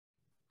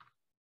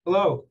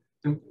Hello,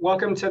 and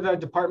welcome to the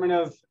Department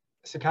of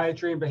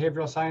Psychiatry and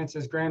Behavioral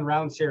Sciences Grand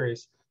Round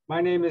Series. My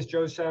name is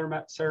Joe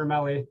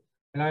Ceramelli,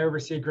 and I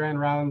oversee Grand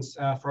Rounds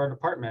for our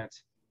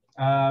department.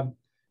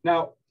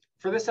 Now,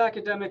 for this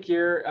academic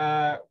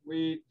year,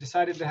 we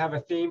decided to have a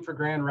theme for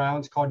Grand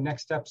Rounds called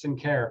Next Steps in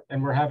Care,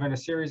 and we're having a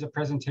series of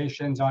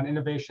presentations on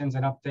innovations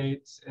and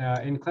updates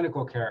in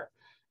clinical care.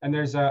 And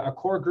there's a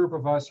core group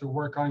of us who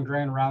work on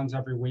Grand Rounds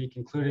every week,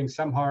 including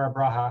Semhar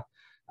Abraha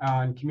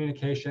on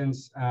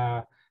communications,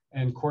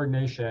 and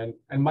coordination,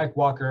 and Mike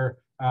Walker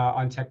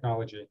on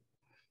technology.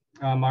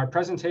 Our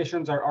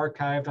presentations are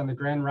archived on the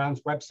Grand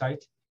Rounds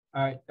website,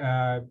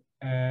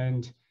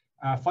 and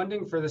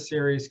funding for the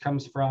series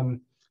comes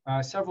from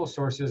several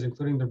sources,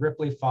 including the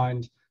Ripley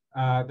Fund,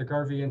 the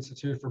Garvey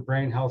Institute for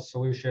Brain Health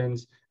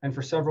Solutions, and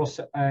for several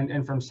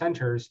and from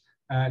centers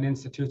and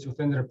institutes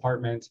within the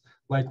department,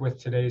 like with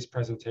today's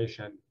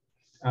presentation.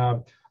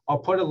 I'll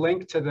put a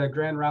link to the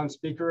Grand Round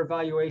speaker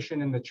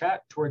evaluation in the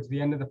chat towards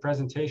the end of the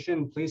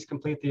presentation. Please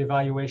complete the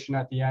evaluation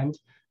at the end.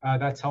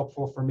 That's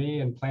helpful for me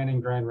in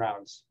planning Grand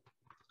Rounds.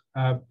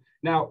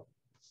 Now,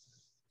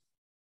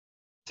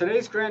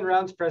 today's Grand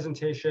Rounds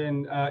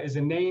presentation is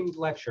a named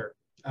lecture.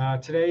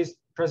 Today's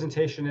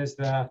presentation is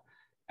the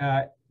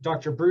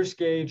Dr. Bruce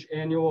Gage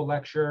Annual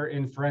Lecture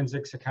in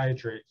Forensic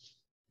Psychiatry.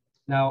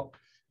 Now,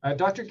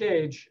 Dr.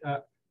 Gage,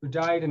 who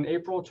died in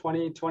April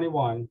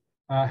 2021,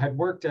 had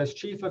worked as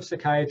Chief of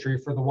Psychiatry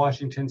for the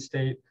Washington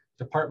State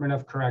Department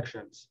of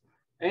Corrections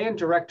and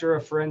Director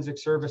of Forensic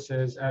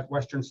Services at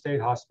Western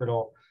State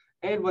Hospital,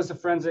 and was a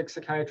Forensic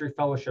Psychiatry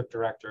Fellowship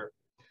Director.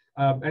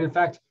 And in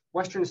fact,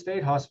 Western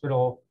State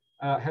Hospital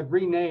had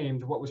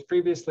renamed what was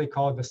previously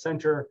called the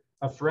Center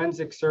of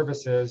Forensic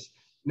Services,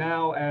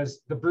 now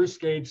as the Bruce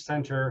Gage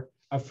Center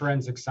of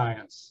Forensic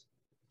Science.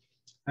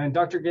 And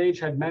Dr. Gage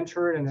had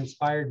mentored and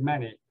inspired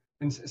many,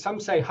 and some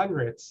say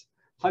hundreds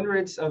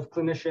of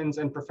clinicians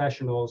and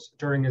professionals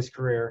during his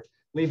career,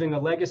 leaving a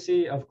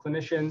legacy of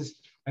clinicians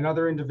and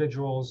other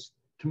individuals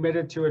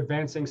committed to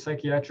advancing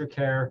psychiatric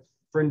care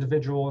for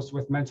individuals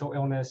with mental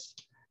illness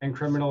and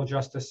criminal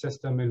justice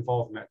system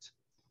involvement.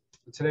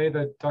 Today,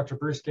 the Dr.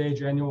 Bruce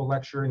Gage Annual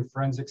Lecture in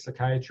Forensic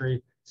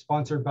Psychiatry,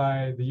 sponsored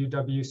by the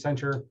UW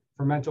Center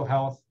for Mental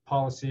Health,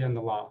 Policy, and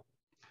the Law.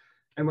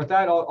 And with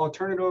that, I'll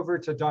turn it over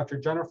to Dr.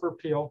 Jennifer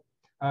Peel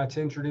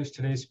to introduce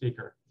today's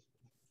speaker.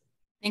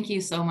 Thank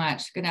you so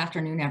much. Good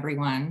afternoon,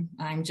 everyone.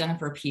 I'm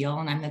Jennifer Peel,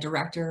 and I'm the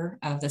director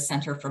of the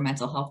Center for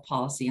Mental Health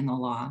Policy and the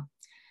Law.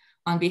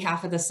 On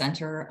behalf of the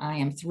center, I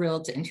am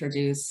thrilled to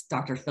introduce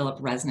Dr. Philip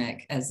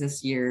Resnick as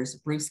this year's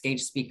Bruce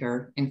Gage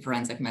Speaker in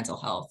Forensic Mental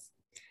Health.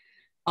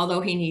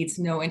 Although he needs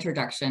no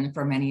introduction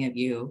for many of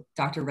you,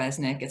 Dr.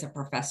 Resnick is a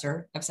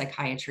professor of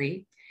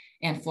psychiatry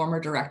and former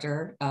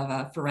director of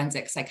a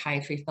Forensic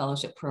Psychiatry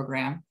Fellowship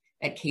Program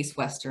at Case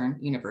Western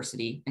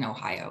University in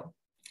Ohio.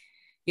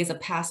 He is a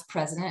past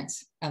president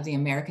of the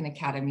American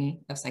Academy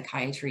of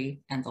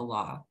Psychiatry and the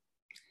Law.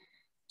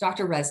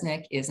 Dr.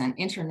 Resnick is an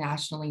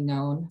internationally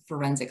known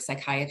forensic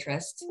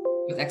psychiatrist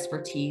with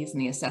expertise in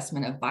the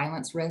assessment of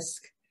violence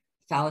risk,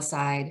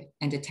 phallicide,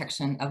 and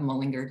detection of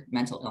malingered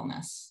mental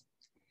illness.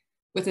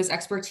 With his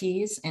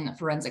expertise in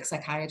forensic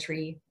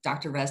psychiatry,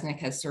 Dr. Resnick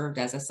has served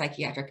as a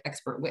psychiatric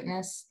expert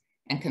witness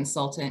and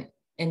consultant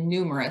in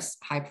numerous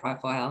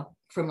high-profile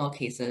criminal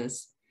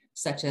cases,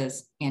 such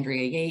as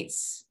Andrea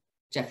Yates,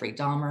 Jeffrey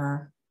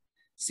Dahmer,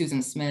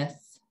 Susan Smith,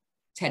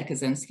 Ted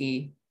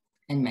Kaczynski,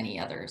 and many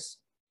others.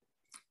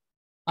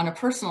 On a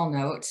personal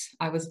note,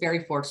 I was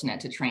very fortunate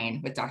to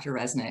train with Dr.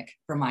 Resnick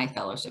for my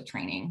fellowship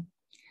training.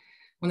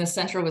 When the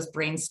center was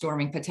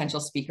brainstorming potential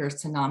speakers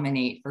to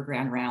nominate for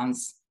Grand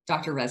Rounds,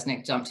 Dr.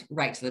 Resnick jumped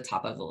right to the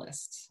top of the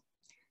list.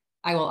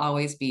 I will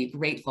always be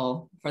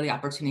grateful for the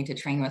opportunity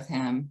to train with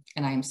him,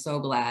 and I am so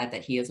glad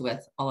that he is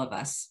with all of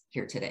us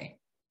here today.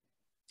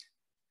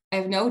 I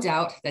have no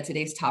doubt that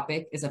today's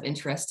topic is of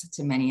interest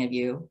to many of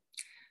you.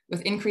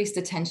 With increased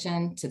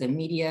attention to the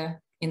media,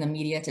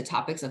 to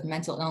topics of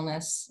mental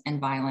illness and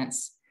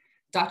violence,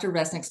 Dr.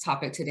 Resnick's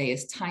topic today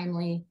is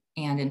timely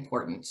and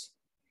important.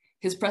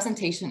 His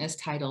presentation is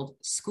titled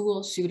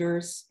School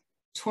Shooters,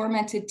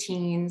 Tormented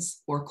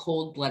Teens, or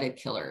Cold-Blooded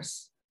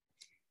Killers.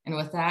 And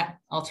with that,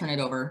 I'll turn it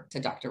over to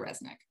Dr.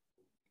 Resnick.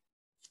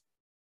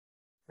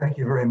 Thank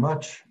you very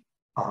much,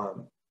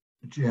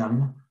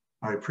 Jen.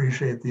 I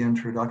appreciate the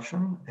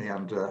introduction,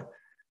 and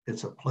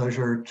it's a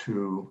pleasure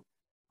to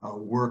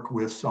work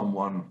with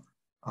someone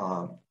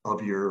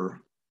of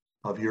your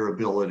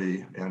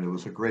ability, and it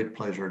was a great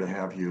pleasure to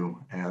have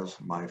you as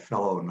my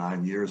fellow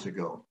 9 years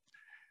ago.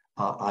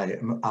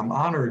 I'm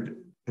honored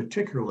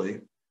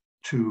particularly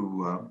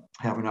to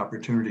have an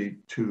opportunity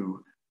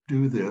to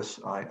do this.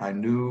 I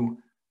knew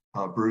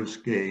Bruce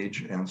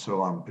Gage, and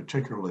so I'm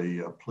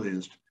particularly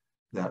pleased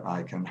that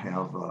I can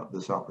have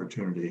this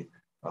opportunity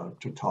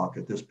to talk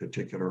at this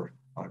particular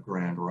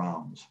Grand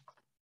Rounds.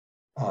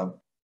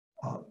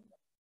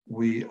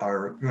 We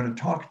are going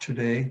to talk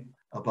today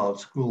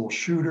about school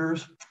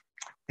shooters,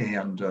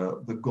 and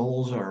the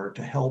goals are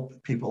to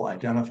help people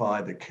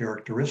identify the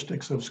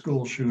characteristics of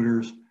school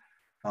shooters,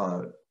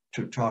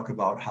 to talk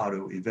about how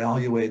to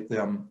evaluate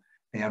them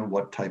and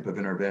what type of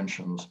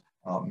interventions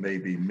may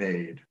be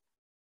made.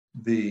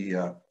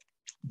 The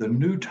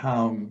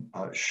Newtown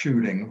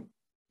shooting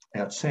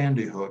at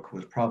Sandy Hook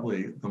was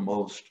probably the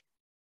most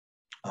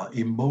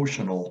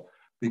emotional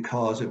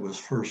because it was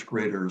first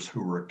graders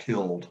who were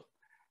killed.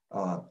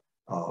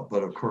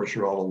 But of course,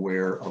 you're all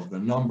aware of the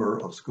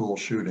number of school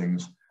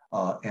shootings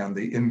and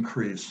the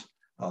increase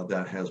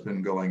that has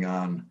been going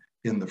on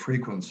in the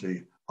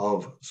frequency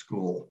of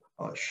school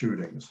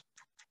shootings.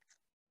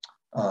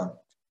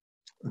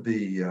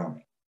 The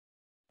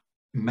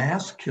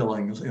mass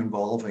killings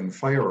involving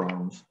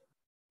firearms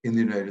in the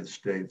United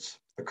States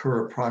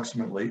occur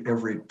approximately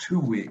every 2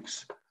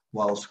 weeks,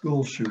 while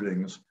school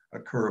shootings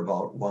occur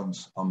about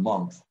once a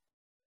month.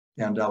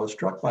 And I was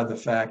struck by the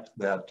fact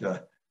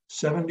that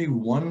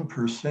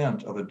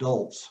 71% of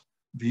adults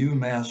view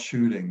mass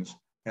shootings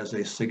as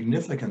a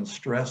significant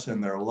stress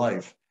in their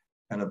life,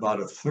 and about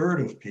a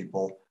third of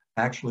people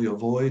actually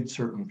avoid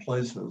certain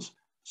places,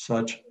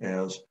 such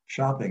as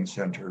shopping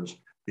centers,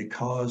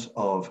 because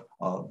of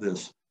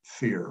this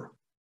fear.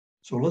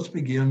 So let's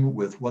begin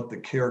with what the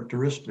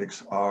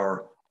characteristics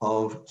are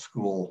of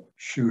school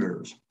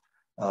shooters.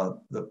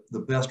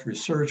 The best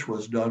research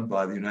was done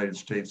by the United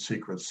States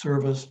Secret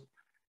Service,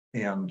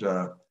 and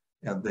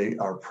they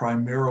are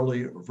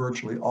primarily,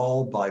 virtually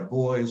all by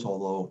boys,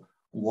 although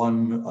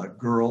one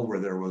girl where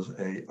there was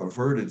a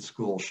averted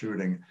school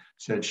shooting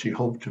said she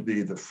hoped to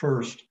be the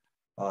first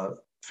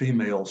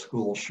female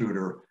school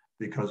shooter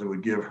because it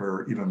would give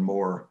her even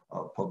more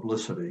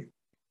publicity.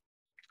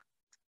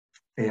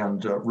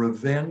 And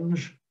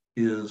revenge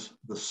is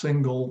the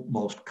single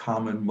most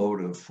common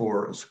motive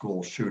for a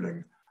school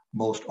shooting,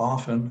 most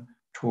often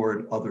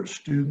toward other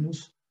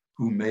students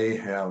who may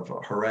have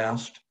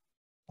harassed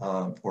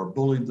or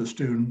bullied the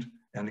student,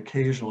 and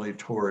occasionally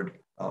toward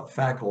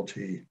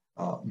faculty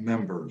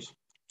members.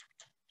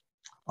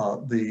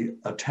 The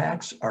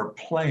attacks are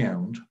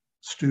planned.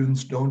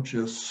 Students don't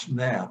just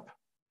snap,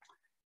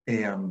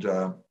 and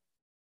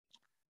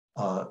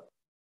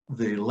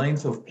the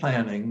length of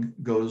planning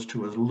goes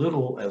to as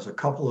little as a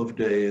couple of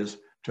days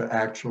to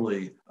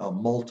actually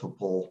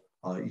multiple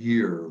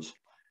years.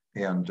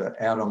 And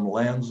Adam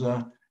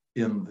Lanza,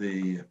 in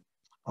the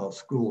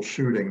school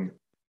shooting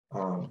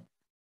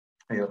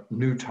at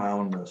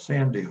Newtown,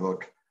 Sandy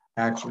Hook,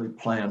 actually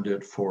planned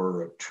it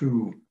for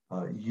 2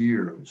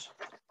 years.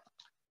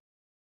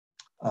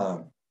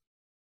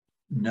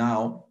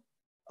 Now,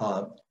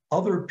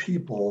 other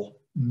people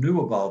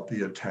knew about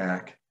the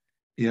attack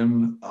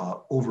in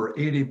over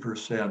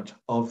 80%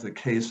 of the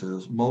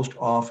cases, most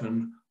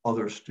often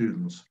other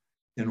students.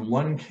 In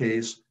one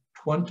case,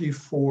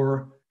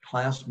 24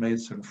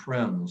 classmates and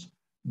friends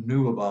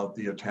knew about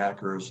the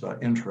attacker's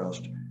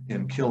interest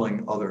in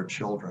killing other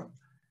children.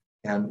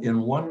 And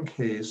in one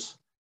case,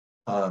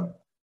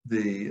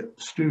 the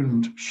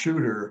student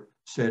shooter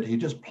said he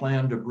just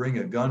planned to bring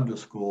a gun to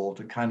school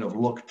to kind of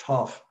look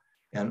tough,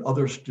 and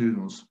other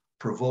students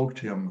provoked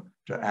him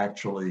to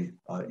actually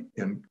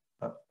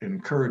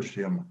encouraged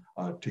him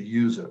to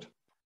use it.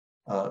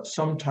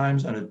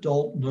 Sometimes an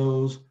adult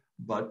knows,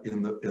 but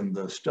in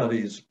the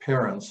studies,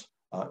 parents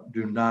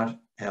do not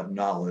have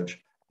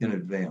knowledge in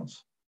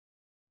advance.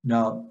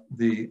 Now,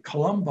 the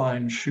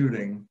Columbine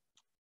shooting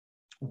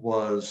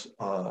was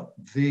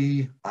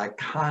the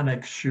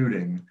iconic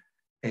shooting,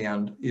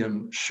 and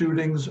in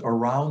shootings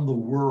around the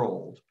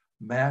world,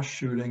 mass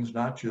shootings,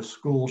 not just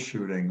school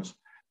shootings,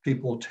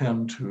 people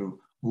tend to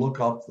look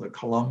up the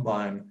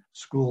Columbine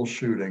school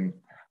shooting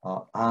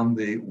on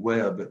the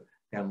web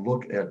and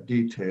look at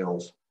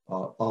details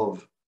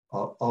of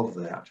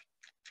that.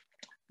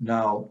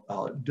 Now,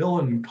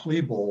 Dylan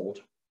Klebold,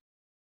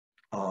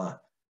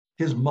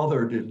 his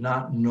mother did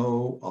not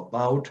know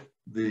about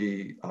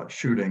the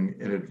shooting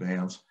in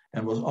advance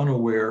and was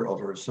unaware of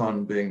her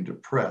son being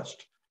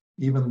depressed,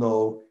 even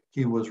though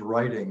he was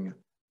writing,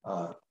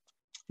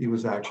 he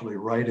was actually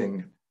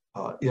writing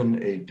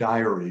in a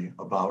diary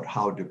about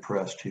how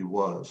depressed he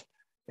was.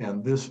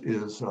 And this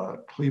is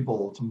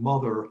Klebold's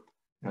mother,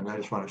 and I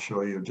just want to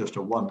show you just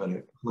a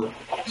 1-minute clip.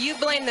 You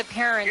blame the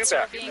parents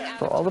for being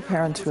For all the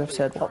parents who have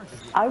said, well,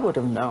 I would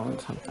have known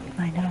something.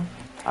 I know.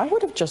 I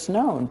would have just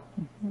known.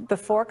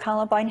 Before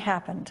Columbine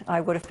happened, I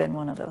would have been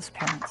one of those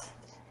parents.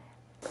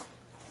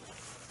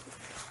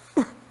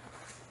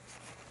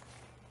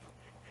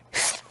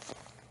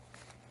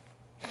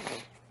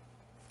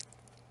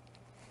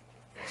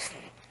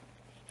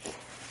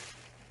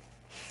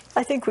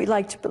 I think we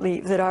like to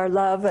believe that our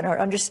love and our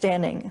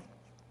understanding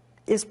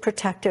is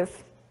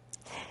protective,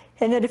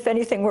 and that if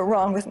anything were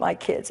wrong with my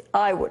kids,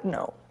 I would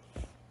know.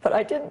 But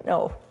I didn't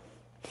know.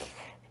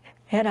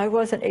 And I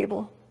wasn't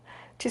able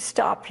to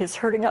stop his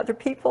hurting other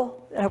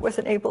people, and I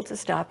wasn't able to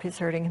stop his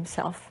hurting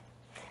himself.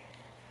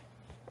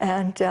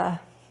 And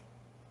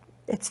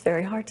it's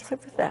very hard to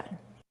live with that.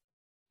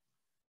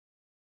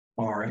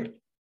 All right.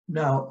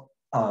 Now,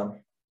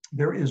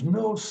 there is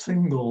no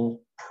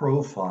single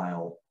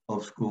profile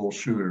of school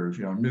shooters.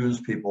 You know,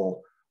 news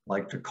people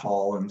like to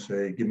call and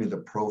say, give me the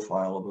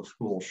profile of a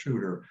school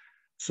shooter.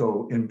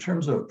 So in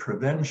terms of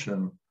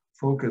prevention,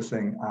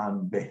 focusing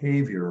on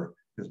behavior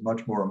is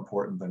much more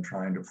important than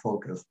trying to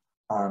focus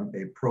on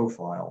a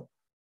profile.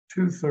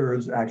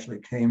 2/3 actually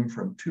came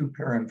from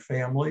two-parent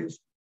families.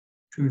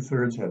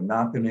 2/3 had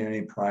not been in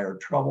any prior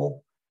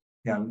trouble,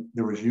 and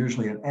there was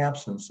usually an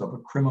absence of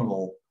a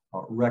criminal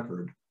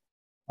record.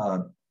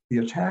 The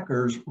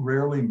attackers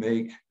rarely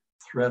make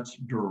threats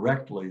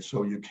directly,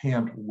 so you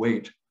can't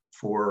wait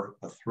for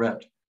a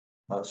threat.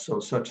 So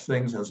such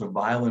things as a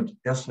violent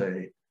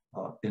essay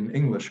in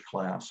English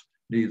class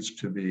needs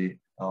to be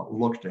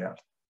looked at.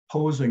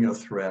 Posing a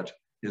threat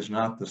is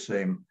not the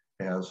same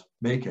as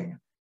making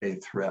a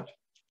threat.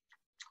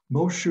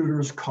 Most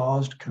shooters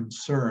caused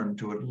concern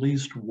to at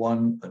least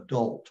one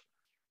adult.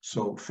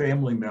 So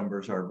family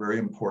members are very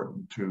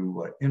important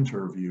to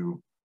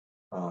interview.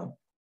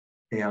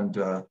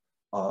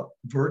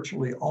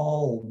 Virtually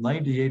all,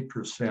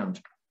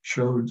 98%,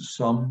 showed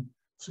some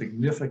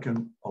significant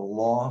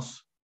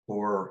loss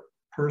or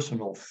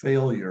personal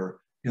failure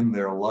in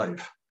their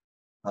life.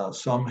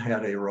 Some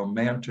had a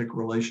romantic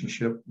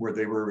relationship where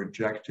they were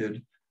rejected.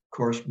 Of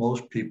course,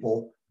 most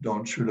people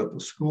don't shoot up a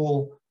school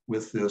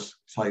with this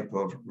type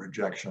of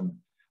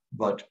rejection,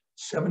 but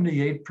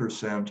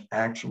 78%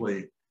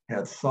 actually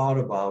had thought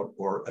about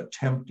or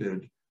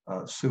attempted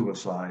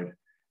suicide.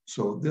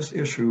 So this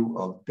issue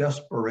of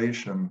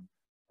desperation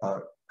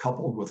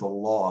coupled with a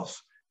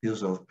loss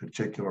is of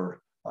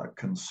particular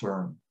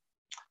concern.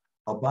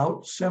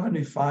 About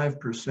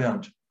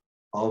 75%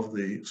 of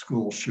the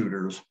school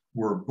shooters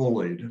were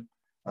bullied,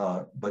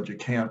 but you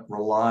can't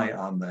rely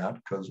on that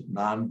because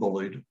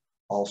non-bullied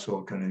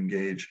also can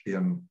engage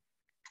in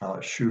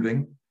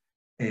shooting.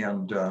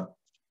 And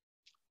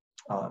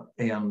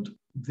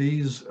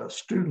these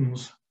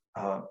students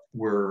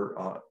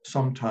were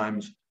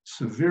sometimes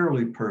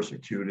severely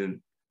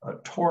persecuted,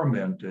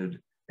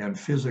 tormented, and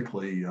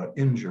physically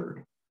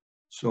injured.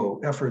 So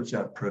efforts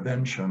at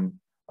prevention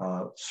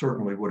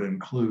certainly would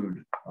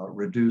include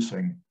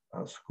reducing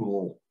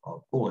school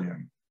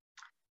bullying.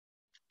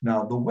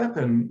 Now, the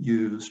weapon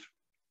used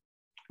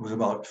was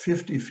about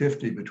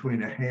 50-50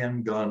 between a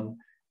handgun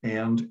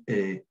and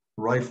a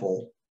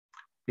rifle.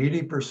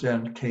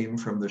 80% came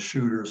from the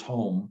shooter's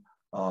home,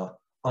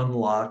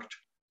 unlocked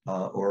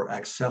or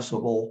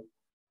accessible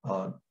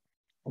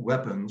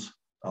weapons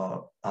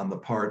on the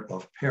part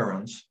of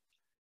parents.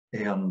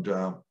 And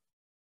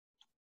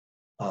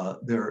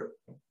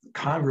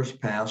Congress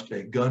passed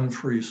a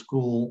Gun-Free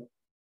School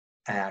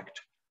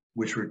Act,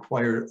 which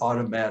required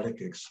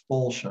automatic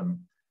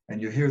expulsion.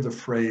 And you hear the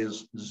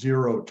phrase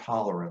zero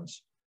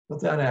tolerance, but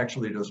that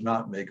actually does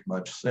not make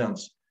much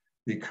sense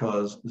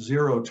because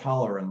zero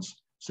tolerance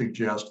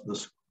suggests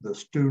the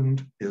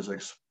student is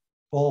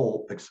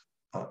expelled,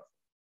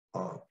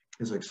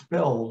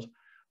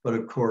 but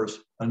of course,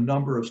 a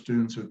number of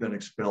students who've been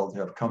expelled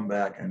have come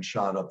back and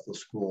shot up the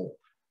school.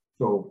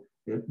 So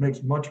it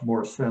makes much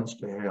more sense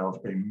to have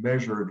a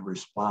measured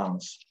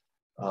response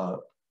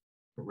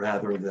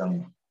rather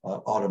than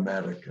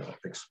automatic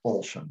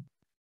expulsion.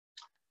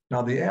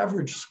 Now, the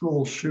average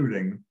school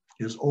shooting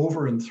is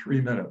over in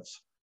 3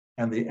 minutes,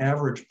 and the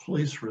average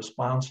police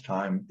response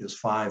time is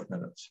 5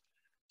 minutes.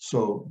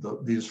 So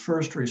these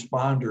first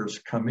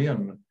responders come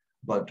in,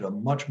 but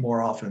much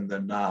more often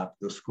than not,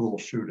 the school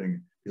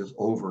shooting is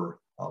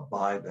over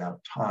by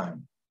that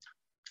time.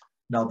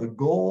 Now, the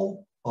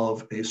goal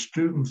of a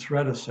student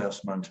threat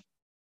assessment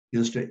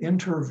is to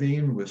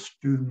intervene with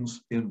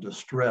students in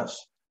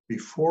distress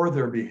before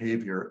their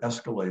behavior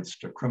escalates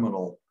to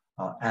criminal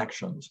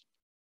actions.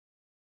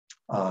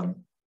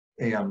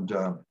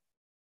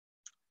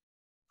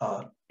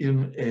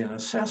 In an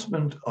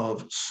assessment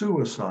of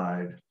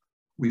suicide,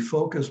 we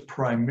focus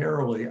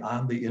primarily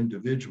on the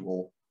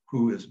individual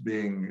who is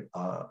being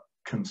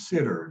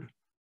considered,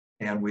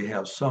 and we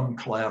have some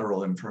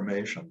collateral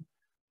information.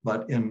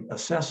 But in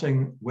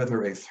assessing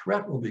whether a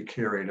threat will be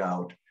carried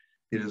out,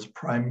 it is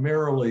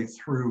primarily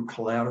through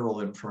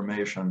collateral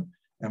information,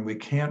 and we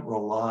can't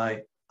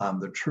rely on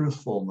the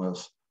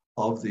truthfulness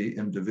of the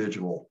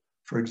individual.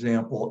 For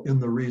example, in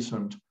the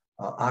recent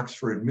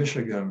Oxford,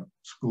 Michigan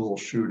school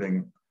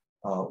shooting,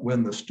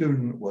 when the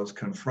student was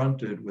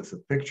confronted with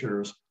the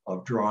pictures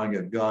of drawing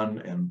a gun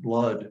and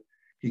blood,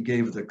 he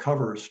gave the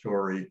cover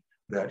story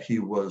that he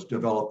was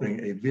developing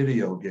a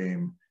video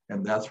game,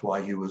 and that's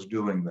why he was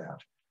doing that.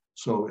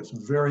 So it's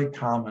very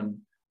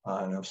common,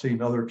 and I've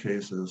seen other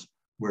cases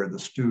where the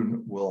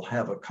student will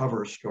have a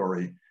cover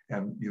story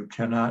and you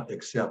cannot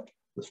accept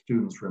the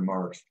student's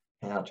remarks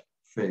at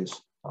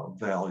face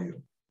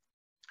value.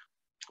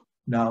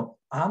 Now,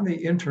 on the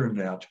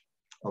internet,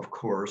 of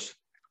course,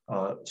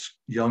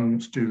 young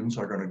students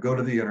are going to go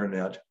to the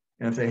internet,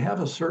 and if they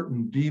have a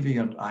certain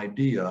deviant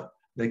idea,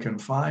 they can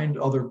find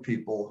other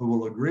people who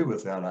will agree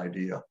with that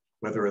idea,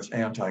 whether it's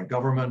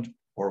anti-government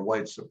or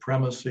white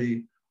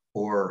supremacy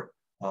or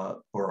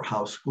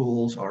how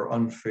schools are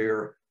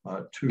unfair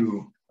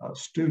to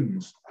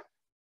students.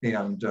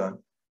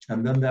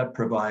 And then that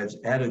provides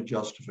added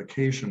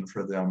justification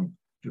for them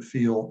to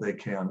feel they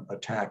can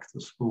attack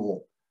the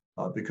school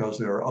because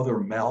there are other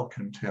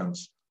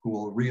malcontents who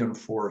will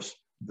reinforce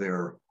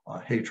their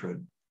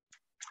hatred.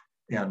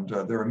 And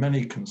there are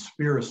many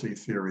conspiracy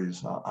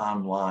theories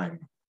online,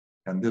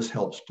 and this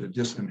helps to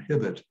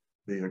disinhibit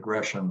the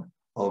aggression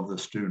of the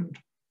student.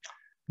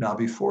 Now,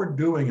 before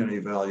doing an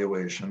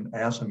evaluation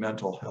as a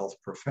mental health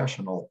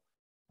professional,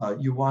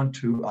 you want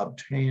to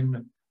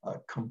obtain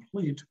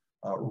complete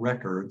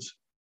records,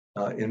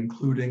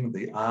 including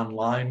the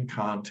online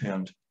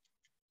content.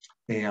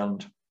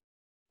 And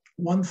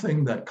one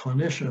thing that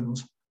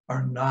clinicians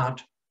are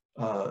not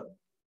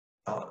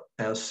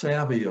as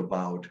savvy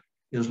about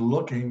is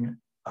looking,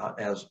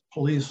 as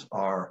police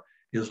are,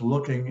 is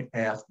looking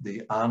at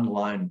the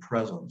online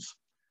presence.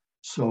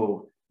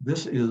 So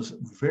this is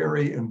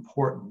very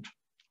important.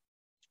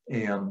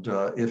 And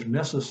if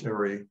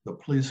necessary, the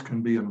police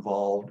can be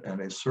involved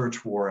and a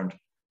search warrant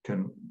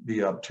can be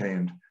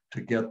obtained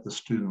to get the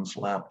student's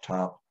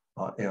laptop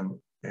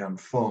and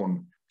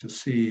phone to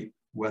see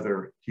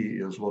whether he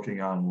is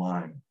looking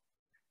online.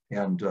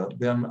 And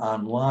then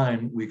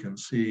online, we can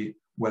see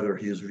whether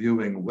he is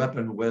viewing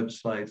weapon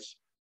websites,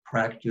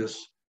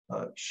 practice,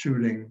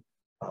 shooting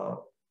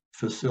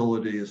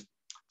facilities,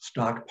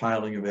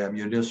 stockpiling of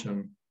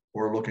ammunition,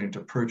 or looking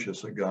to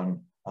purchase a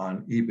gun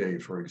on eBay,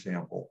 for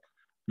example.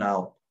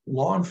 Now,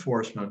 law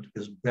enforcement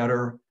is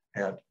better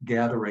at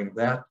gathering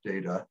that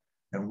data,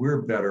 and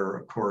we're better,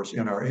 of course,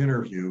 in our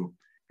interview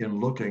in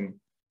looking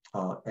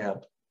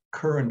at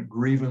current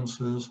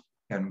grievances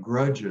and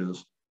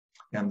grudges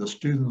and the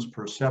student's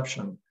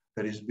perception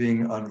that he's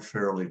being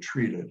unfairly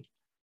treated.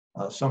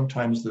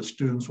 Sometimes the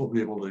students will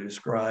be able to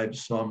describe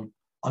some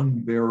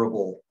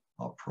unbearable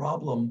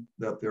problem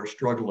that they're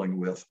struggling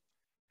with.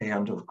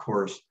 And of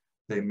course,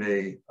 they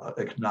may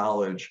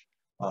acknowledge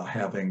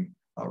having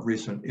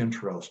recent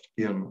interest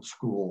in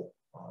school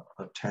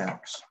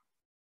attacks.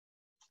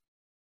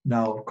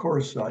 Now, of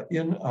course,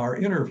 in our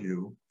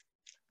interview,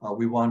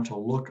 we want to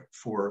look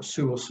for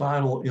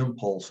suicidal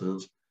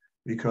impulses,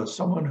 because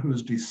someone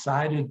who's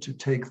decided to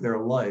take their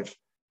life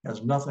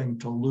has nothing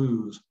to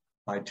lose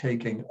by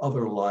taking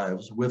other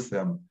lives with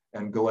them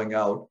and going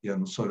out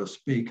in, so to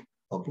speak,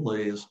 a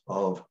blaze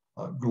of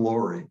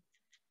glory.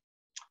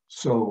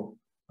 So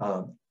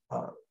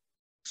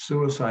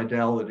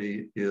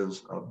suicidality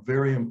is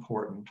very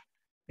important,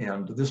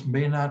 and this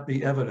may not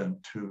be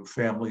evident to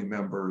family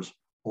members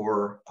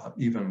or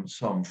even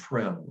some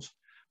friends,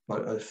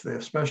 but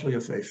especially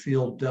if they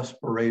feel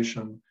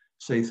desperation,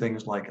 say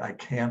things like, I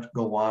can't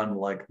go on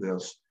like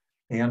this,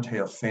 and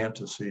have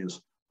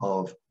fantasies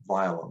of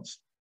violence.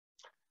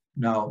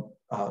 Now,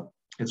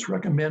 it's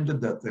recommended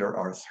that there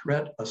are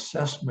threat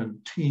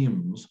assessment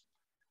teams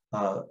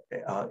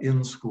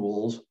in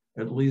schools.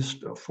 At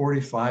least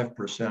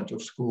 45%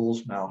 of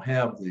schools now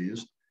have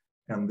these,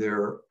 and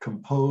they're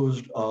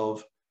composed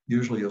of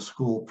usually a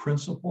school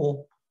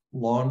principal,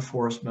 law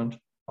enforcement,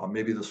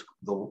 maybe the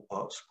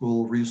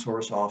school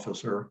resource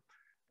officer,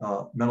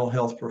 mental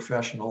health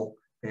professional,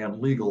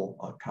 and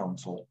legal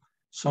counsel.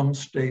 Some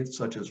states,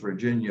 such as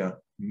Virginia,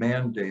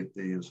 mandate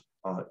these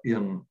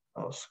in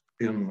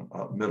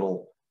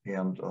middle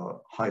and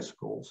high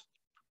schools.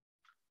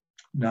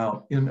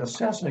 Now, in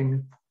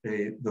assessing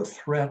the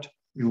threat,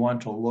 we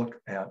want to look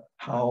at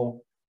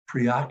how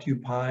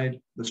preoccupied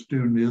the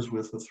student is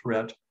with the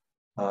threat,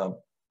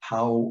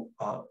 how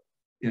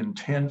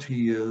intent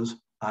he is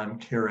on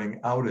carrying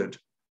out it,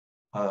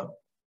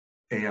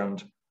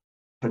 and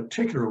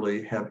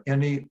particularly have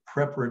any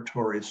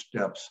preparatory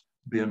steps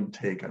been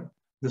taken.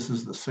 This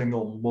is the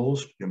single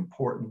most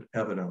important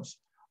evidence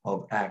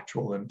of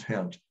actual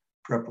intent,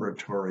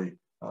 preparatory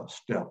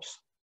steps.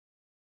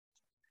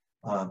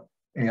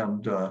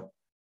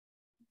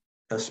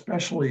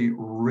 Especially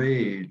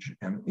rage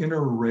and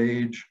inner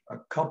rage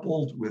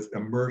coupled with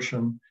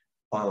immersion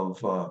of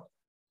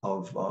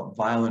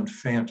violent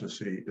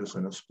fantasy is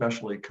an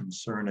especially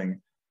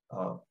concerning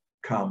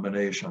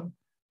combination.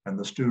 And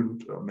the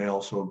student may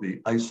also be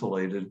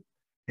isolated.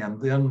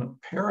 And then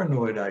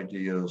paranoid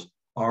ideas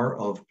are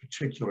of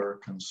particular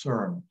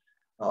concern,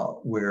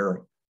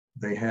 where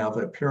they have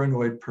a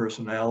paranoid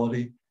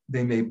personality.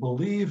 They may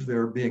believe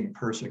they're being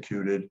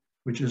persecuted,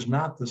 which is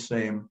not the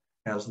same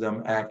as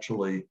them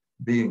actually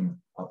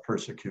being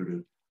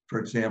persecuted. For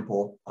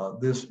example,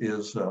 this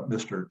is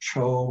Mr.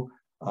 Cho,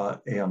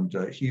 and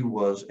he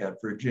was at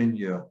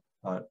Virginia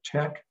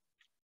Tech.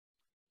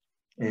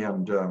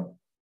 And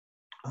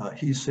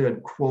he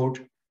said, quote,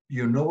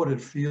 "You know what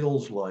it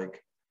feels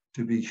like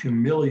to be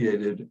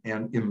humiliated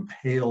and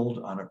impaled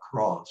on a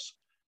cross.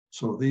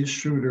 So these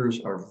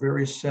shooters are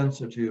very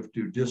sensitive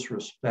to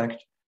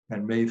disrespect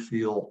and may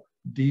feel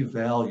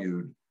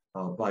devalued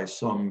by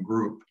some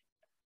group.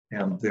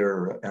 And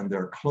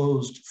their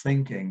closed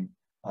thinking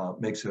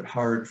makes it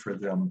hard for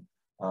them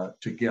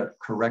to get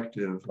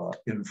corrective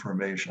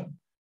information.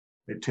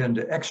 They tend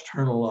to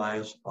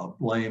externalize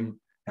blame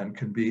and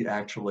can be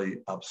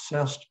actually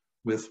obsessed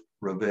with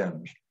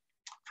revenge."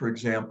 For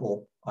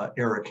example,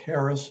 Eric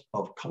Harris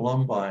of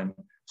Columbine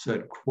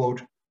said,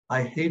 quote,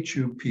 "I hate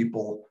you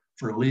people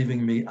for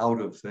leaving me out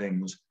of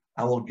things.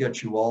 I will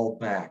get you all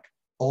back.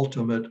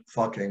 Ultimate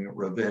fucking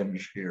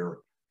revenge here,"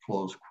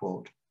 close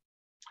quote.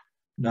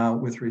 Now,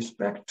 with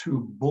respect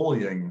to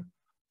bullying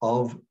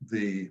of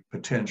the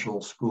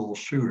potential school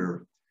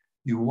shooter,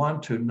 you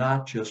want to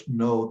not just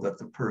know that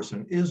the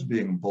person is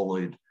being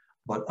bullied,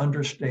 but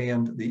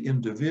understand the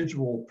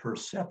individual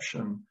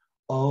perception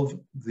of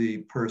the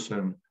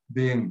person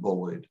being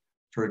bullied.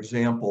 For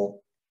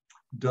example,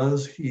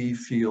 does he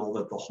feel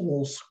that the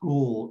whole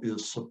school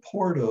is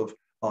supportive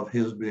of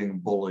his being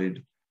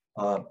bullied?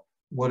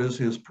 What is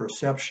his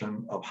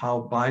perception of how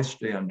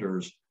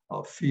bystanders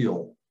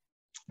feel?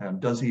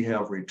 And does he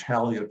have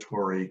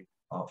retaliatory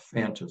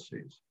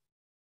fantasies?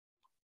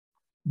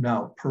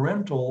 Now,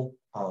 parental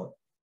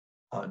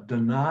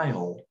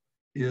denial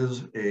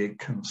is a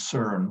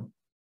concern,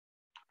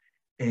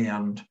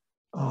 and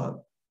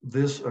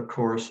this, of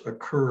course,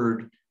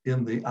 occurred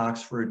in the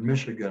Oxford,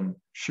 Michigan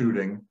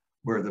shooting,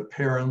 where the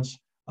parents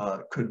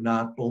could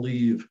not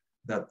believe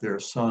that their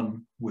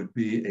son would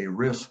be a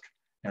risk,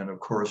 and of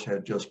course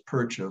had just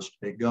purchased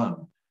a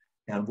gun.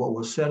 And what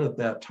was said at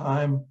that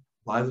time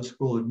by the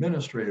school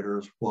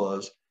administrators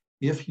was,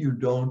 if you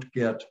don't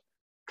get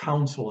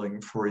counseling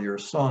for your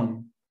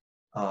son,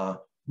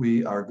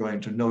 we are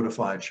going to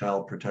notify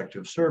Child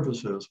Protective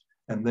Services,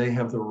 and they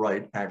have the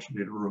right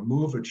actually to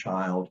remove a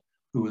child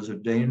who is a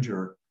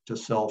danger to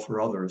self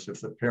or others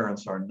if the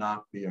parents are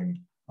not being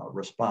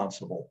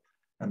responsible.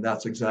 And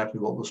that's exactly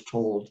what was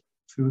told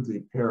to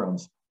the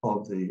parents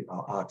of the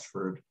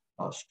Oxford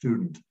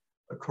student.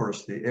 Of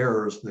course, the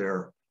errors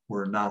there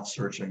were not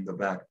searching the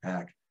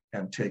backpack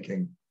and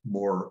taking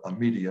more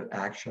immediate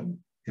action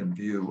in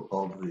view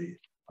of the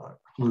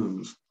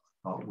clues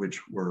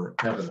which were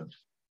evident.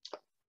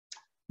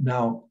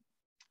 Now,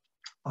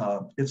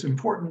 it's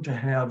important to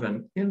have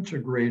an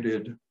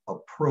integrated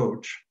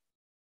approach,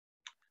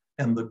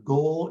 and the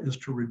goal is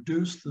to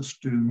reduce the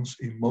students'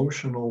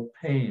 emotional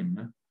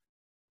pain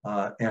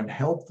and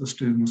help the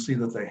students see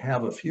that they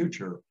have a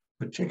future,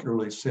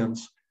 particularly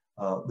since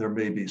there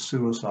may be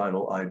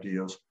suicidal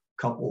ideas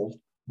coupled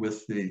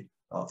with the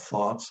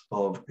thoughts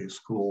of a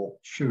school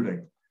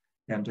shooting,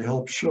 and to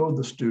help show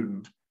the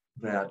student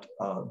that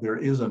there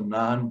is a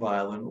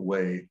nonviolent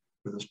way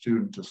for the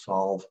student to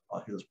solve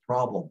his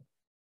problem,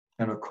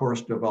 and of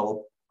course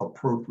develop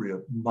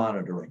appropriate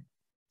monitoring.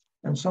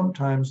 And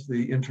sometimes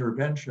the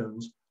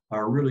interventions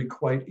are really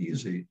quite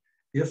easy.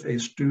 If a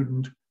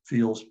student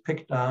feels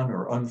picked on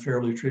or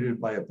unfairly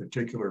treated by a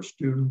particular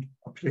student,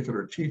 a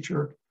particular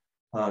teacher,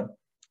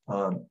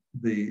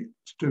 the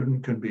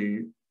student can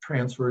be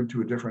transferred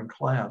to a different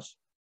class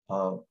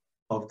of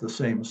the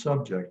same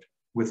subject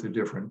with a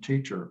different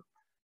teacher.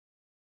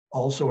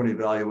 Also, an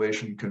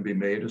evaluation can be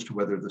made as to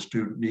whether the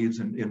student needs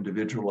an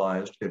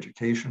individualized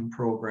education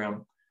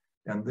program,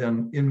 and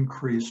then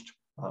increased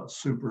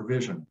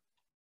supervision.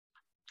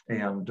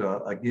 And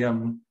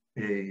again,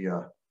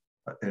 an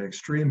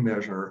extreme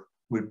measure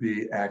would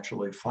be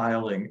actually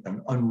filing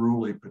an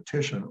unruly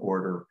petition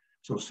order.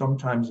 So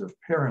sometimes if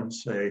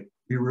parents say,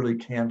 we really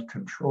can't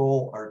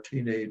control our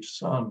teenage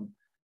son,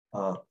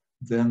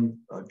 then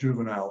a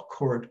juvenile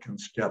court can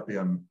step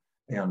in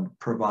and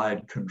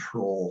provide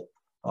control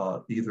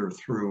either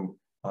through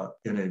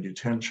in a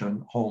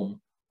detention home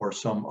or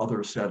some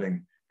other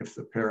setting if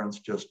the parents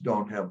just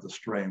don't have the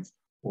strength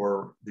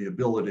or the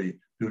ability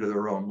due to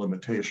their own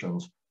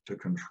limitations to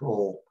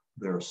control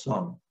their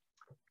son.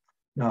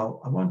 Now,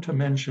 I want to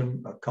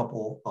mention a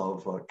couple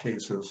of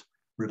cases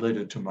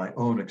related to my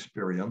own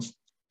experience.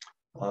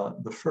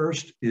 The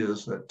first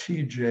is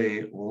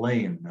T.J.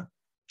 Lane,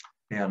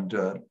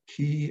 and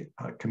he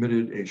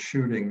committed a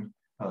shooting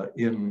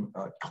in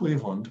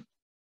Cleveland,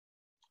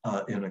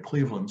 in a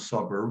Cleveland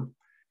suburb.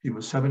 He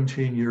was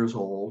 17 years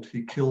old.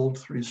 He killed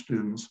 3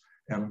 students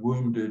and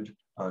wounded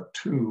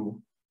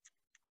 2.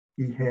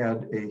 He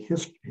had a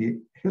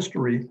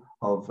history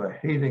of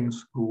hating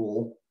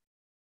school.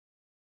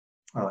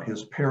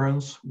 His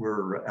parents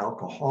were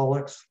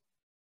alcoholics,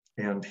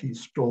 and he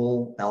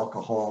stole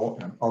alcohol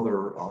and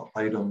other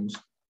items.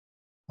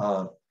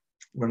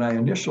 When I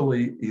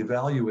initially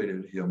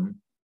evaluated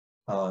him,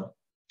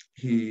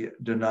 he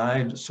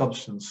denied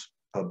substance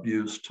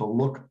abuse to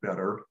look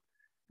better.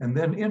 And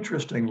then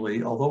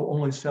interestingly, although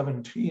only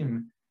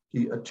 17,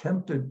 he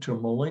attempted to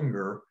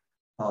malinger,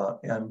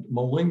 and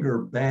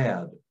malinger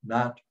bad,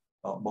 not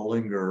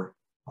malinger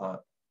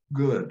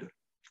good.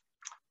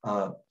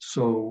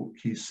 So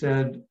he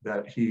said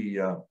that he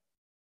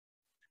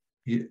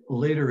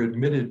later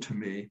admitted to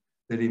me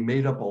that he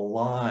made up a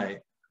lie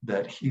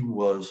that he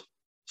was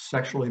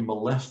sexually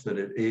molested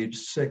at age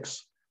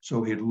 6,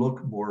 so he'd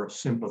look more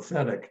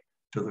sympathetic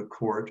to the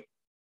court.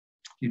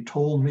 He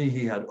told me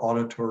he had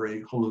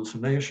auditory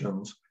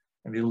hallucinations,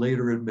 and he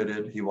later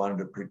admitted he wanted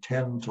to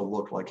pretend to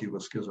look like he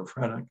was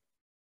schizophrenic.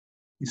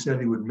 He said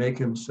he would make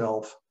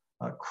himself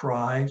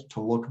cry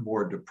to look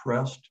more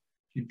depressed.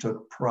 He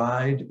took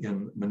pride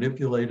in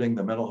manipulating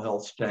the mental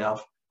health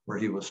staff where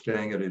he was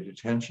staying at a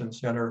detention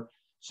center,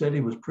 said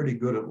he was pretty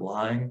good at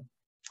lying.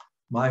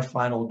 My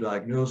final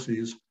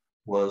diagnosis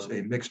was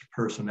a mixed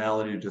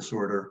personality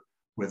disorder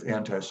with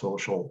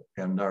antisocial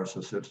and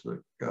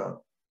narcissistic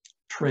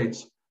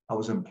traits. I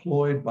was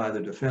employed by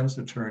the defense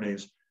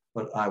attorneys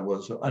but I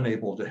was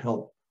unable to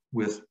help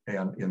with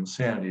an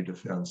insanity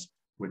defense,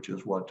 which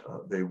is what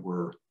they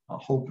were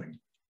hoping.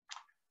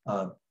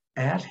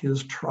 At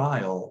his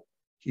trial,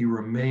 he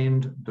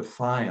remained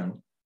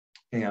defiant,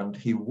 and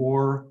he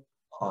wore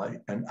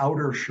an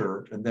outer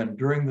shirt, and then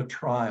during the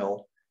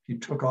trial, he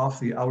took off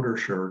the outer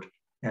shirt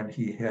and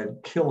he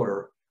had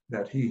 "killer"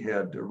 that he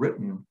had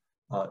written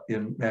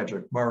in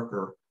magic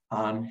marker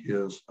on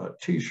his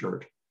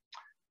t-shirt.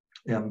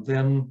 And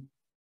then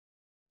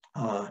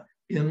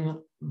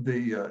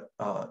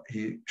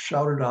he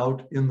shouted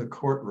out in the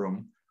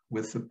courtroom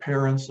with the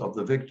parents of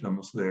the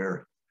victims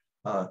there,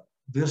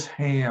 "This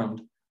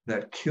hand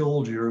that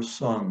killed your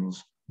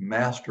sons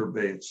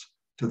masturbates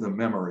to the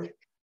memory."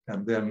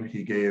 And then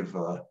he gave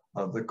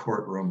the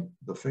courtroom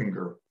the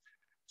finger.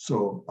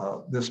 So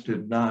this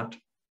did not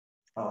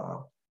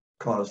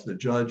cause the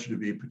judge to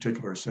be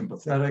particularly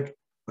sympathetic,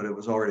 but it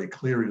was already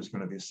clear he was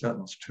going to be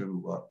sentenced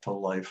to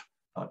life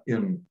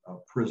in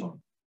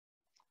prison.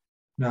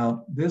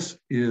 Now, this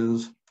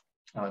is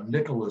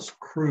Nicholas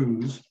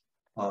Cruz,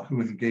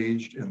 who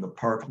engaged in the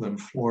Parkland,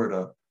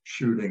 Florida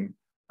shooting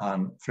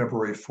on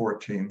February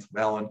 14th,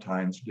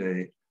 Valentine's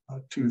Day,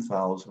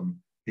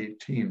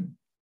 2018.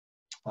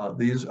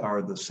 These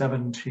are the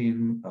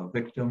 17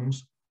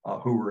 victims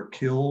who were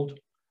killed.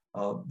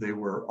 They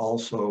were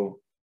also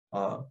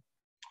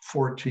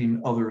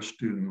 14 other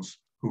students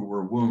who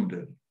were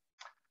wounded.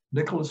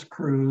 Nicholas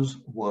Cruz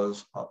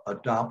was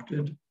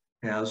adopted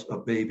as a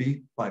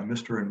baby by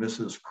Mr. and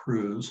Mrs.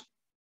 Cruz.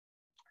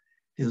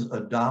 His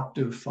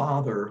adoptive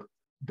father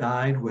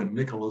died when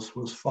Nicholas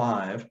was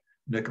 5.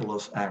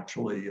 Nicholas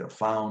actually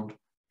found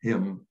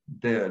him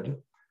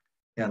dead.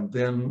 And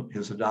then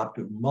his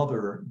adoptive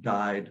mother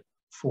died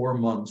 4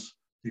 months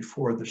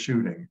before the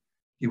shooting.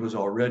 He was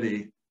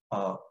already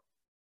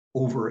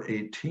over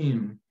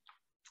 18,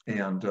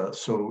 and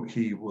so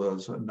he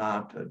was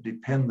not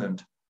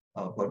dependent,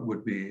 but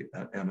would be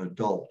an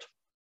adult.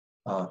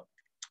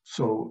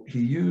 So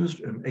he used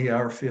an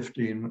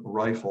AR-15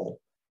 rifle,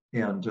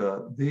 and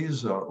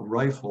these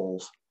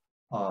rifles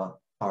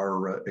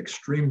are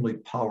extremely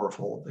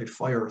powerful. They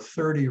fire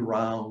 30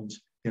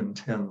 rounds in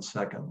 10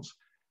 seconds.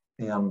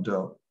 And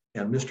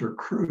Mr.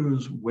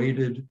 Cruz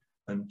waited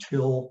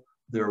until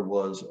there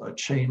was a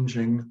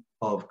changing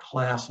of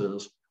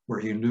classes where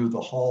he knew the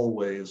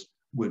hallways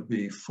would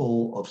be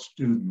full of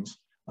students.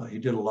 He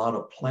did a lot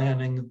of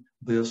planning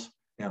this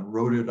and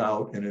wrote it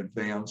out in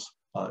advance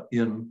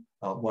in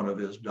one of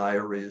his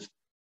diaries.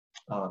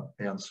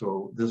 And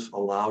so this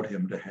allowed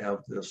him to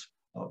have this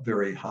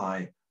very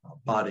high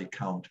body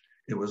count.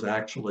 It was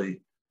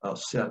actually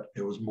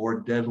it was more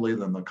deadly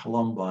than the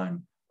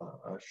Columbine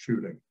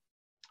shooting.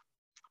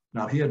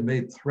 Now, he had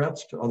made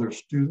threats to other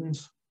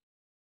students,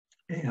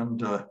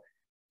 and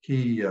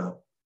he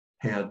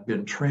had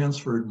been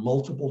transferred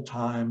multiple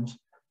times,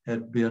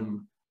 had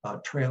been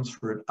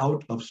transferred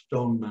out of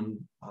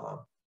Stoneman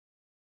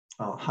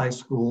High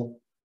School,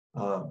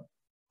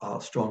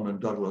 Stoneman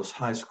Douglas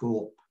High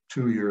School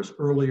 2 years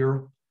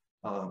earlier,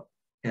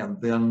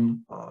 and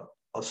then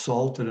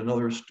assaulted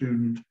another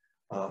student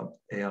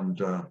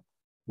and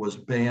was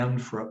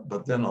banned from,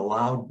 but then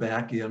allowed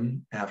back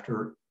in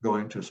after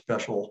going to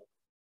special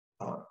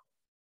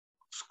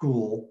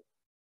school.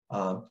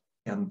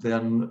 And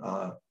then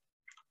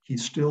he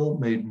still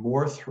made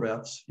more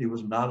threats. He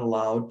was not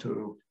allowed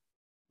to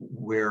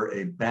wear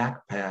a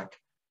backpack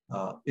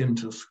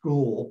into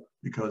school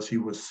because he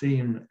was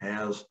seen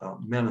as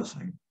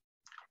menacing.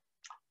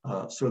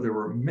 So there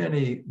were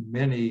many,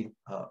 many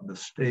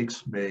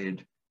mistakes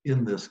made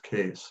in this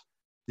case.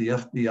 The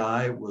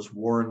FBI was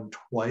warned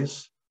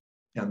twice,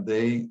 and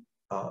they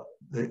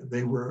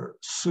were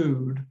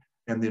sued,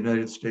 and the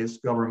United States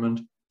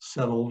government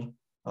settled,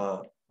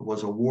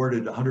 was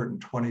awarded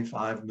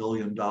 $125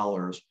 million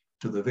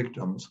to the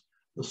victims.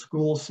 The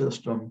school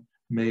system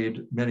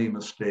made many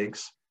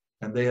mistakes,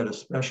 and they had a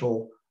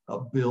special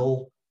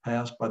bill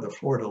passed by the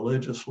Florida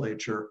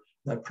legislature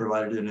that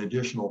provided an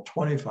additional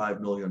 $25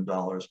 million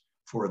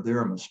for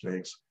their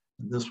mistakes.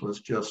 And this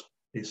was just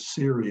a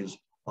series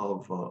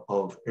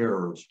of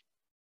errors.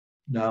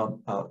 Now,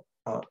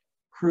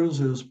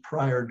 Cruz's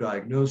prior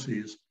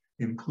diagnoses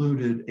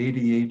included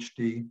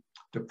ADHD,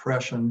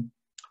 depression,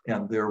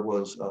 and there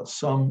was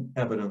some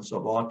evidence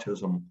of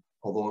autism,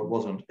 although it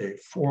wasn't a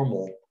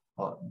formal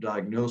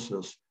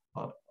diagnosis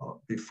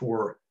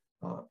before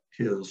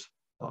his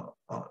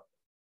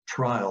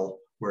trial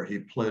where he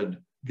pled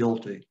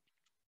guilty.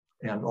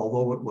 And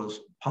although it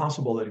was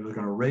possible that he was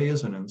going to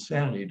raise an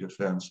insanity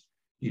defense,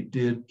 he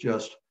did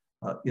just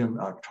in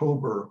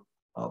October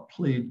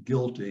plead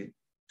guilty,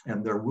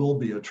 and there will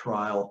be a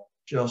trial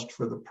just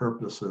for the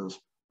purposes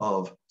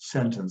of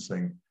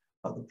sentencing.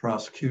 The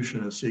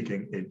prosecution is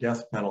seeking a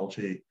death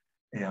penalty,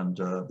 and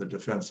the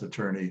defense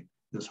attorney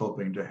is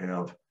hoping to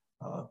have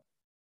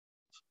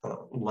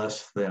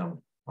less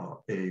than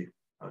a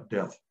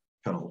death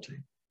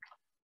penalty.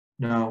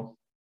 Now,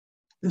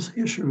 this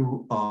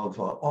issue of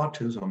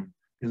autism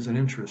is an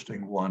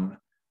interesting one.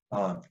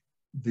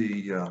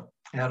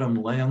 Adam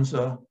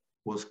Lanza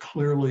was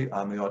clearly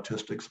on the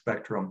autistic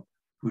spectrum.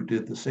 who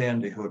did the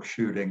Sandy Hook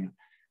shooting,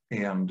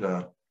 and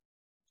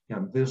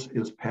this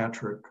is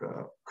Patrick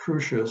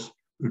Crucius,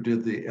 who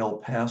did the El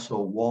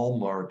Paso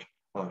Walmart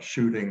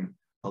shooting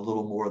a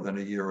little more than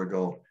a year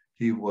ago.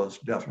 He was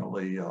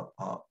definitely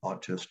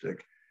autistic.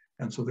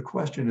 And so the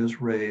question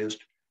is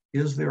raised,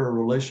 is there a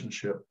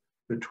relationship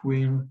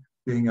between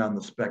being on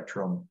the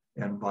spectrum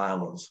and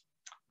violence?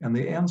 And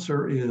the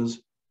answer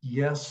is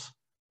yes,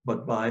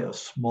 but by a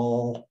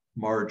small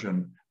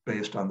margin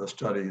based on the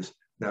studies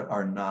that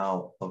are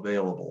now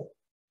available.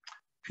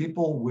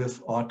 People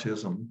with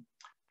autism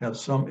have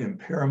some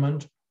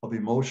impairment of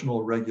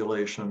emotional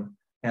regulation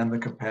and the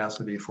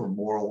capacity for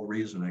moral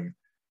reasoning.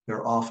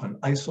 They're often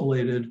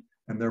isolated,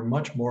 and they're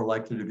much more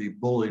likely to be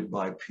bullied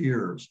by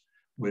peers,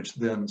 which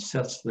then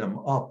sets them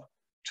up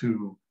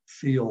to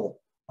feel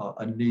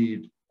a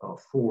need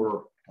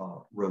for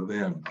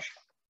revenge.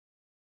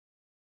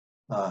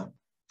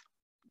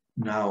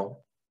 Now,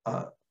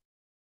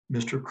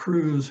 Mr.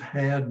 Cruz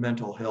had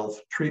mental health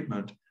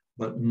treatment,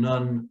 but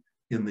none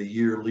in the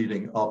year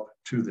leading up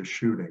to the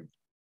shooting.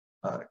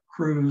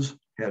 Cruz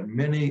had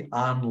many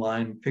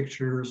online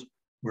pictures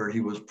where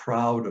he was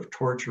proud of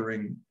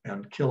torturing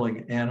and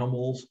killing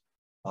animals.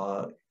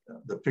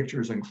 The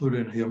pictures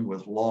included him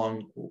with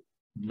long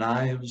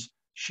knives,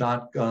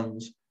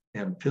 shotguns,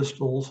 and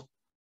pistols.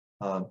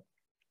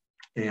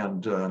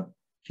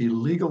 He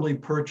legally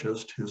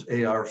purchased his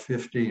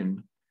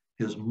AR-15.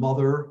 His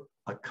mother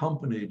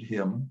accompanied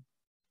him.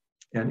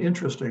 And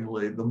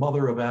interestingly, the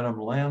mother of Adam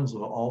Lanza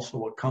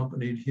also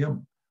accompanied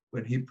him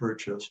when he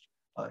purchased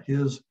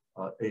his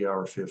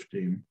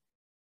AR-15.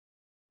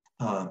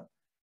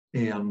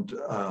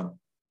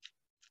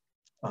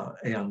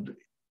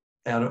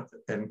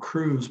 And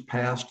Cruz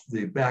passed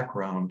the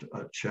background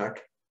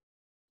check.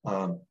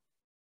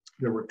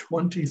 There were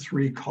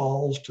 23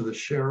 calls to the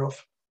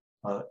sheriff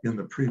in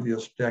the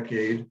previous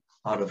decade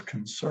out of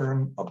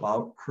concern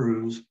about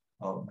Cruz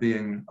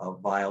being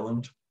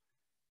violent.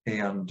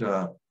 And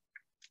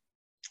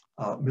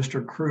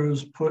Mr.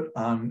 Cruz put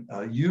on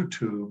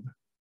YouTube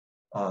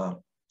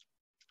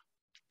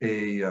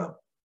a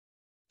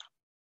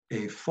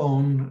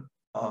phone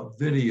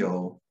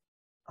video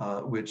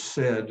which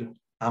said,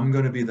 "I'm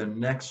going to be the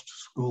next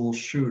school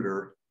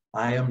shooter.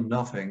 I am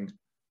nothing.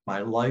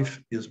 My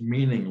life is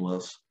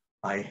meaningless.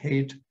 I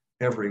hate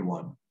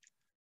everyone."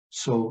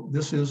 So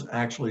this is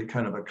actually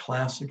kind of a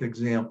classic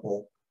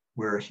example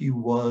where he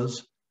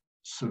was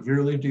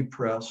severely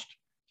depressed.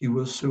 He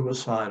was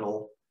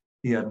suicidal.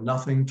 He had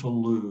nothing to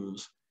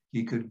lose.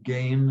 He could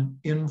gain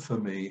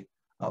infamy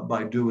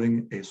by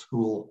doing a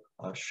school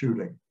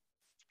shooting.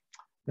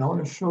 Now I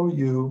want to show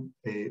you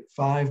a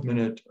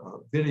 5-minute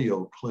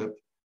video clip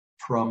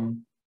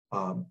from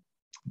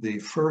the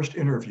first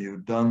interview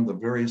done the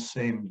very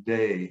same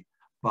day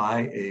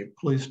by a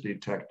police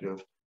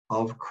detective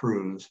of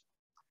Cruz.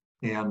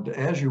 And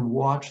as you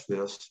watch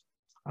this,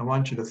 I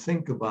want you to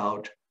think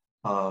about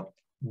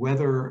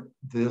whether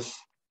this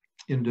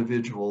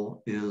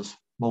individual is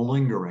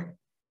malingering.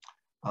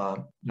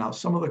 Now,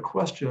 some of the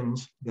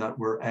questions that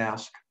were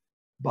asked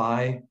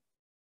by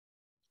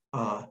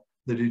the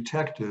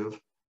detective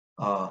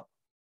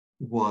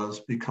was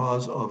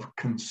because of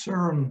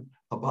concern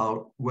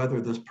about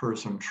whether this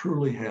person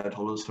truly had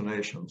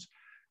hallucinations.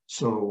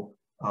 So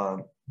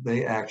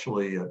they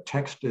actually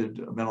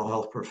texted a mental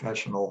health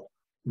professional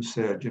who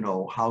said, you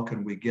know, how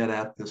can we get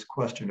at this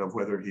question of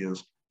whether he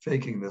is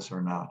faking this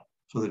or not?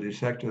 So the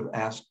detective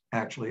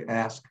actually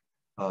asked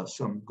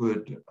some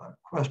good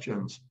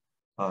questions,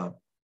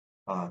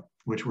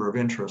 which were of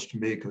interest to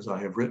me because I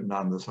have written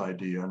on this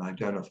idea and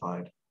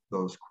identified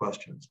those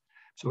questions.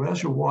 So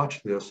as you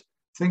watch this,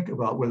 think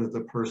about whether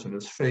the person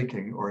is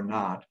faking or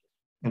not.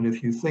 And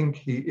if you think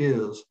he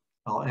is,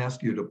 I'll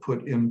ask you to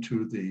put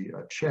into the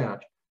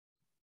chat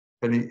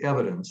any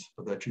evidence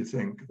that you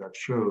think that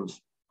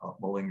shows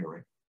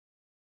malingering.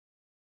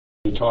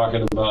 You're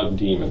talking about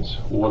demons.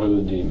 What are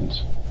the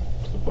demons?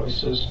 The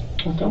voices.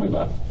 Well, tell me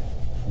about it.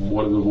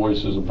 What are the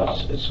voices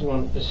about?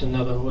 It's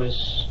another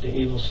voice, the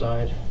evil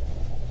side.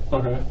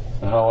 Okay.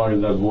 And how long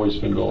has that voice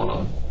been going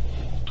on?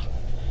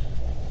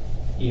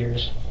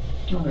 Years.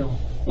 Okay.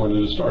 When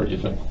did it start, you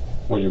think?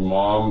 When your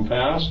mom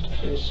passed?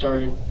 It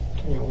started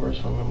getting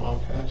worse when my mom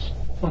passed.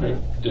 Okay.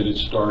 Did it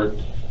start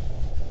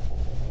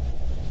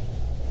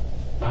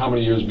how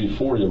many years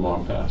before your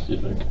mom passed, do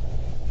you think?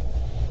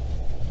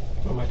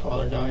 When my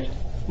father died.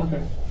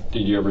 Okay.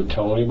 Did you ever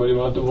tell anybody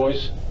about the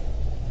voice?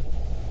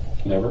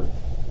 Never?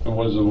 And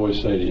what does the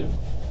voice say to you?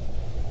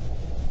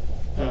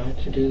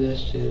 To do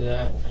this, to do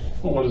that.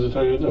 Well, what does it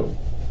tell you to do?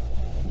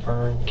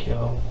 Burn,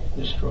 kill,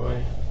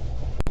 destroy.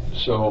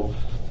 So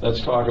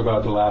let's talk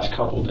about the last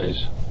couple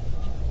days.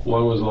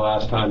 When was the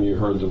last time you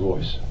heard the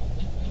voice?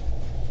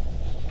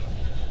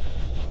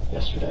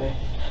 Yesterday.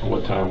 And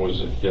what time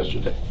was it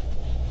yesterday?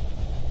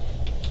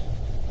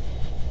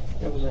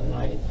 It was at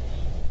night.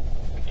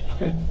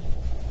 Okay.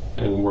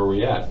 And where were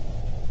you at?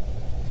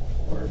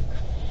 Work.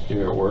 You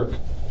were at work?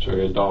 So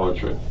you're at Dollar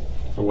Tree.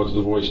 And what's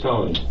the voice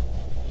telling you?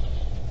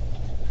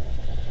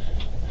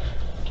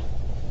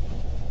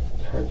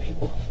 Hurt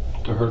people.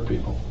 To hurt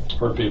people.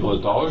 Hurt people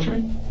as Dollar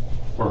Tree?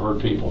 Or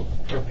hurt people?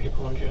 Hurt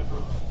people in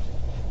general.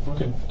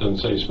 Okay. Doesn't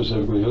say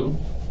specifically who?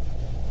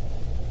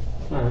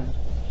 All right.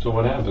 So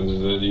what happens?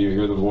 Do you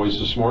hear the voice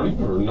this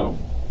morning or no?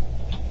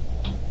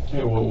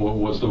 Hey,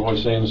 what's the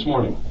voice saying this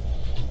morning?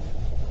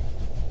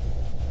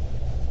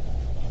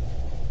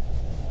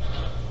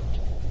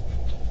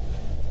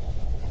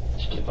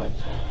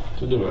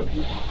 To do it.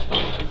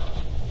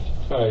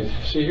 All right.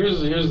 See,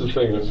 here's the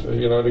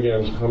thing. You know,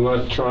 again, I'm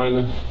not trying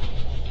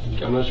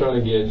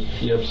to get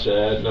you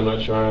upset. I'm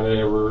not trying to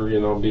ever,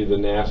 you know, be the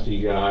nasty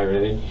guy or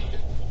anything.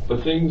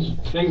 But things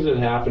that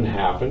happen,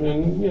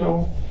 and you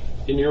know,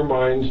 in your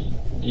mind,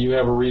 you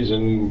have a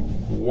reason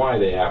why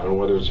they happen,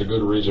 whether it's a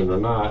good reason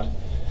or not.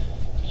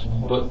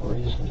 But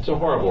it's a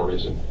horrible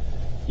reason.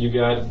 You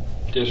got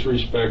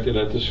disrespected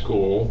at the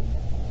school.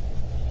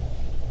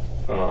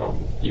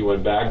 You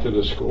went back to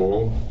the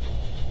school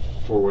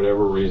for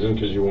whatever reason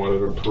because you wanted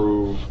to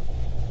prove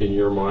in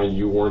your mind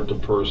you weren't the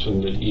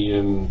person that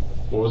Ian,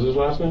 what was his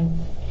last name?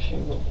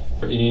 Shingle.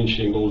 Or Ian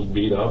Shingles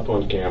beat up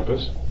on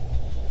campus.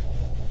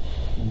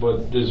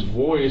 But this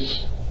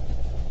voice,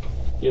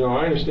 you know,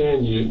 I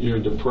understand you're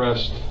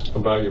depressed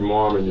about your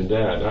mom and your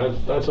dad.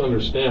 That's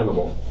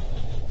understandable.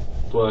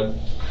 But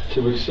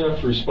to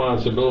accept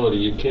responsibility,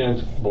 you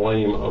can't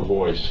blame a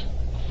voice.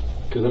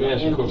 Because let me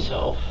ask you a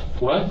question.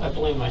 What? I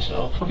blame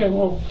myself. Okay,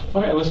 well,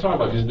 okay, let's talk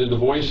about it.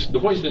 Because the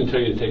voice didn't tell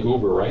you to take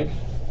Uber, right?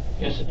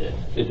 Yes, it did.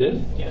 It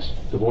did? Yes.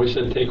 The voice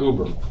said take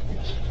Uber.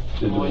 Yes.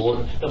 The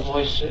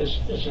voice is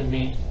in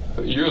me.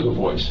 You're the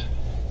voice.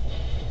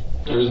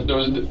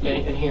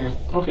 In here.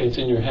 Okay, it's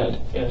in your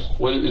head. Yes.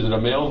 What is it? A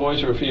male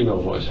voice or a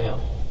female voice? Male.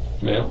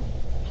 Male.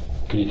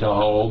 Can you tell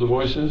how old the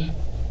voice is?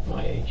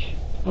 My age.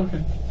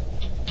 Okay.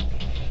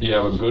 Do you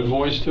have a good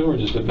voice too, or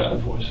just a bad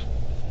voice?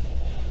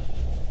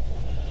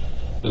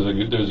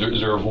 Is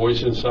there a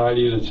voice inside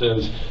you that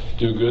says,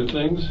 do good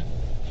things?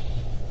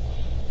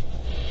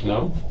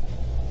 No?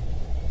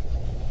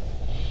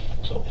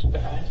 It's always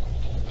bad.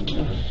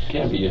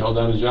 Can't be. You held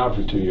down a job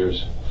for 2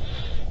 years.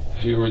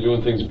 If you were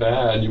doing things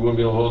bad, you wouldn't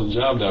be able to hold the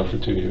job down for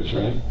 2 years,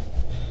 right?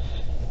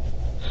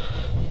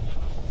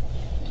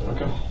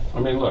 Okay. I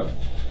mean, look.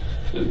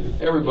 It's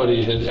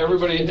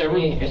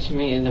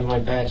me and then my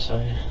bad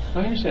side. I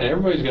understand.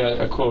 Everybody's got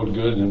a quote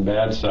good and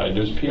bad side.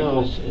 There's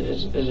people. No,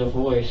 it's a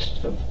voice.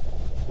 The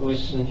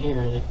voice is in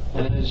here,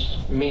 and it is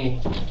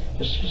me,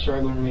 just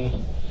regular me,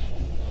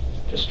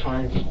 just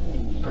trying to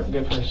be a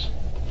good person.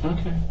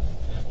 Okay.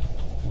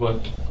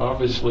 But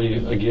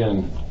obviously,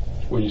 again,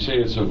 when you say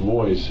it's a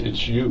voice,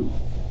 it's you.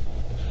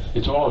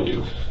 It's all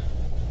you.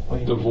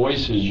 The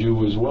voice is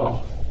you as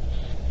well.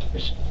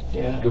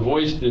 Yeah. The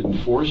voice didn't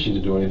force you to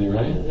do anything,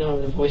 right?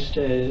 No, the voice,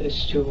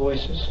 it's two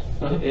voices.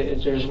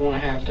 There's one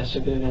half that's the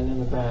good and then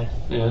the bad.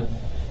 Yeah.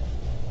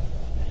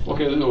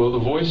 Okay, well, the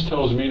voice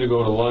tells me to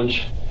go to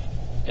lunch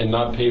and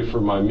not pay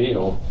for my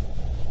meal,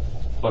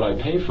 but I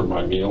pay for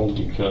my meal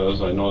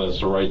because I know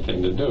that's the right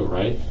thing to do,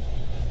 right?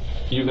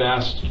 You've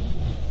asked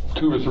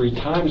 2 or 3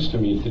 times to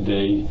me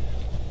today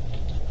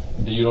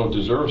that you don't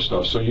deserve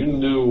stuff, so you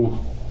knew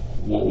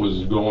what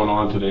was going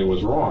on today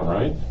was wrong,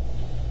 right?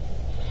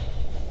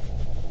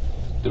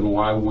 Then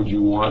why would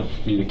you want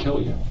me to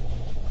kill you?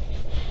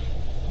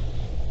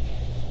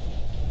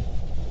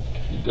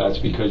 That's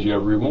because you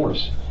have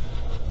remorse.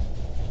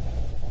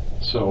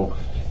 So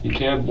you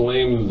can't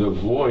blame the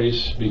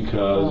voice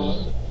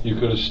because you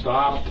could have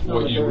stopped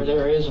what you...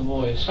 There is a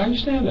voice. I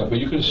understand that, but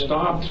you could have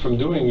stopped from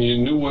doing, you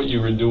knew what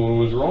you were doing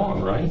was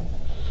wrong, right?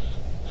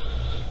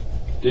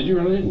 Did you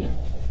or didn't you?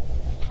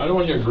 I don't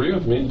want you to agree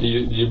with me. Do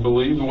you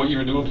believe in what you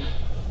were doing?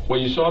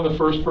 When you saw the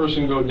first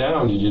person go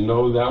down, did you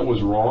know that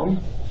was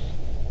wrong?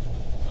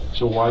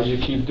 So why do you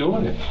keep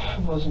doing it?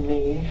 It wasn't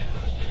me.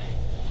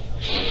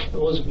 It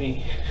wasn't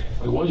me.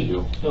 It was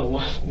you. No, it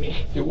wasn't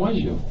me. It was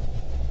you.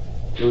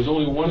 There was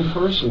only one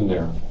person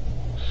there.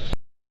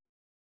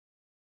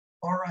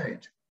 All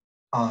right.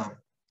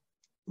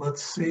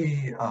 Let's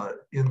see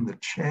in the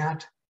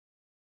chat.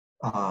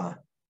 All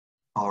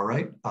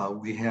right.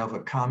 We have a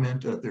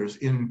comment that there's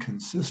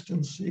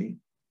inconsistency.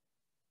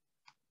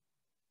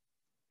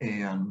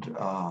 And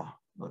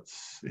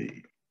let's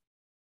see.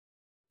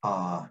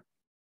 All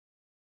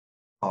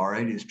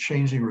right. He's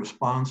changing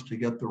response to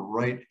get the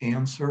right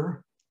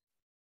answer.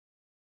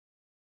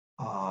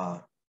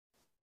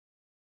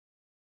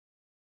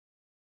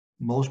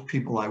 Most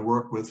people I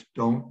work with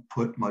don't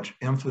put so much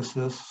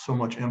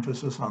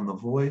emphasis on the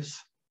voice.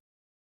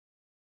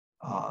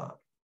 All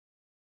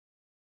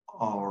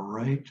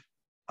right.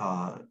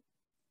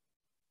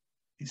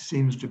 He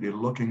seems to be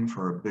looking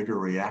for a bigger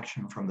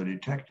reaction from the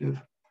detective.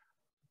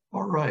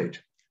 All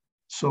right.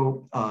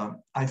 So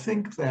I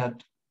think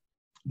that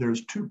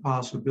there's 2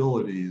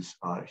 possibilities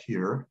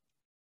here.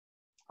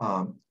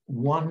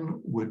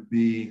 One would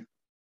be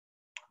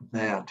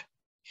that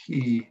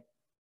he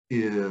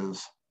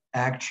is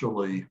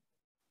actually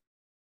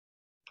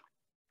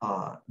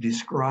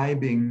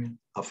describing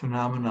a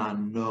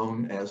phenomenon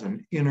known as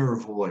an inner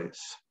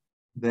voice.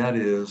 That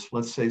is,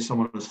 let's say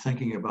someone is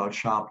thinking about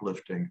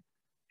shoplifting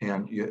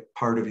and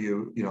part of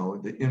you,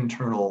 the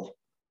internal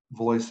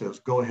voice says,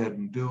 go ahead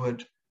and do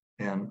it.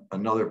 And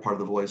another part of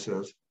the voice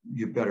says,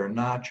 you better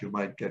not, you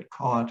might get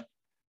caught.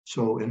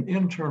 So an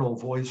internal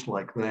voice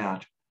like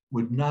that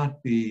would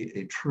not be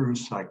a true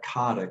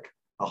psychotic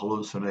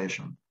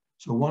hallucination.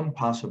 So one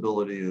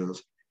possibility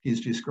is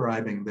he's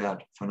describing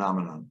that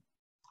phenomenon.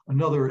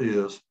 Another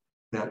is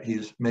that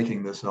he's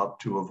making this up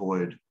to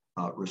avoid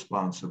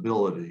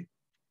responsibility.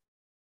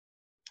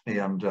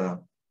 And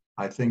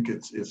I think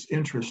it's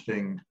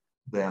interesting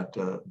that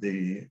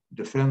the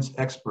defense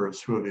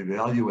experts who have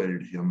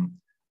evaluated him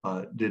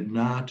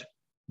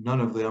none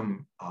of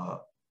them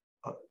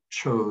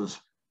chose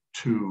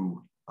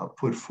to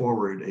put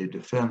forward a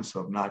defense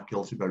of not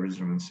guilty by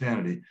reason of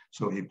insanity.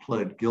 So he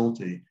pled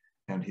guilty,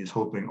 and he's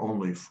hoping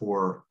only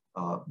for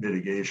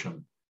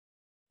mitigation.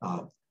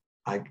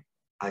 I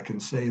can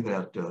say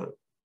that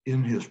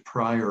in his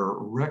prior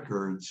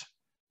records,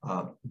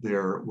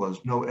 there was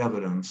no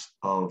evidence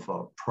of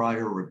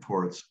prior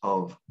reports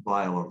of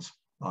violence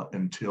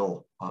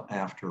until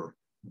after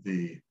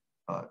the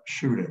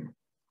shooting.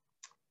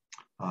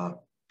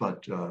 All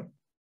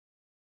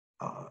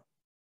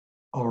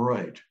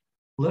right,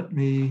 let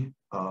me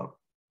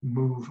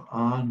move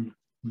on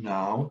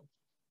now.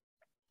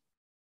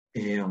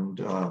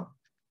 And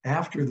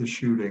after the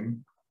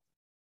shooting,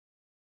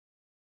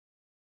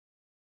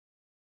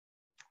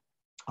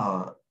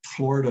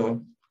 Florida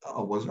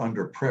was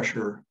under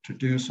pressure to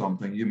do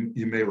something.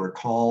 You may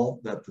recall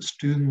that the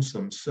students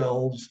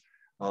themselves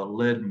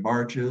led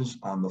marches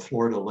on the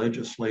Florida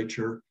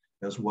legislature,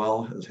 as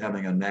well as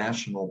having a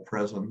national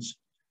presence.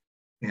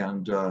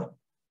 And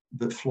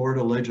the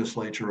Florida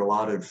legislature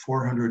allotted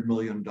 $400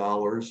 million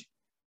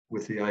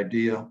with the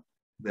idea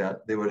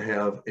that they would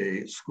have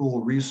a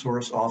school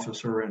resource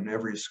officer in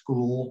every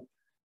school,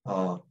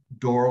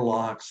 door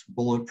locks,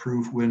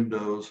 bulletproof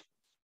windows,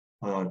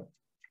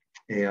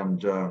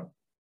 and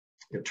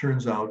it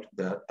turns out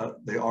that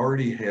they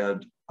already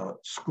had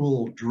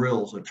school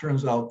drills. It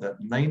turns out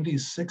that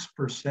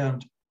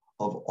 96%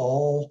 of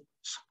all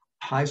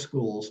high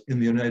schools in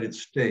the United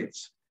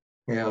States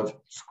have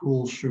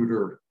school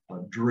shooter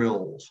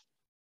drills.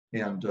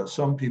 And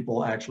some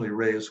people actually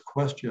raise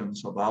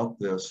questions about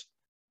this,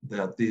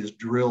 that these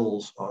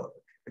drills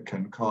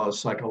can cause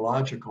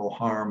psychological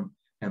harm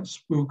and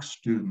spook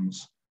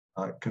students,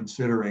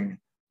 considering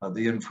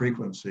the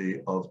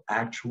infrequency of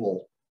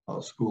actual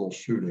school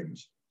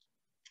shootings.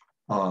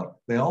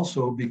 They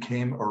also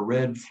became a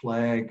red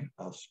flag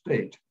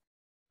state.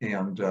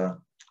 And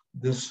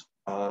this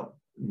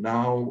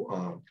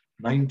now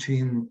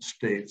 19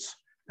 states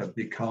have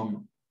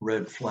become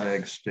red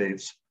flag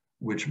states,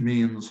 which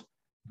means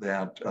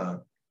that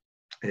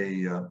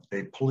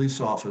a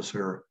police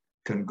officer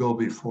can go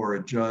before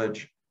a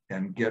judge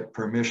and get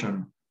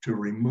permission to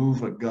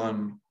remove a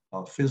gun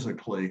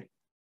physically.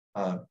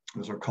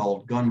 Those are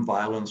called gun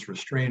violence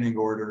restraining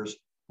orders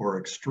or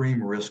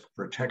extreme risk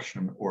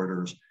protection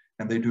orders,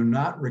 and they do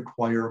not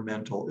require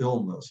mental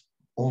illness,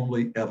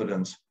 only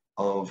evidence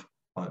of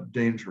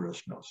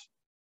dangerousness.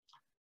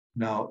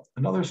 Now,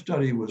 another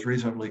study was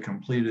recently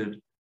completed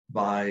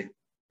by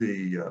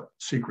the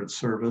Secret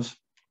Service,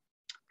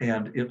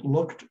 and it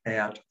looked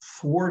at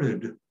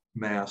thwarted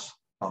mass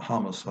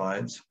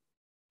homicides.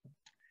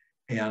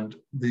 And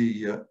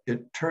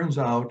it turns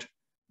out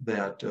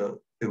that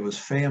it was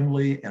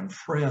family and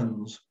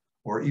friends,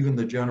 or even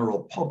the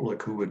general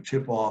public, who would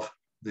tip off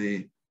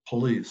the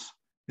police.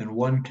 In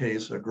one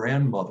case, a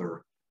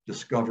grandmother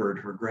discovered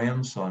her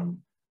grandson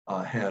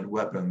had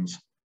weapons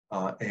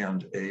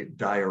and a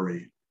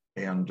diary,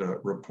 and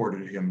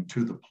reported him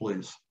to the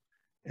police.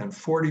 And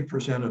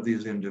 40% of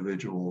these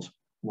individuals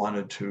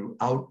wanted to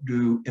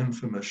outdo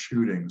infamous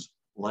shootings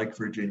like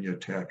Virginia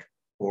Tech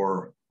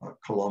or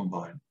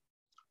Columbine.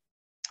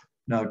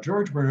 Now,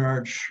 George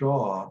Bernard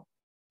Shaw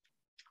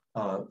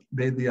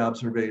made the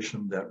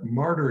observation that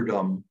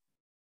martyrdom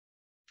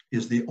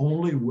is the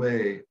only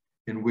way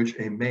in which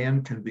a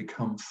man can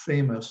become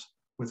famous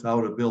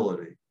without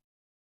ability.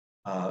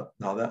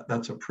 Now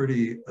that's a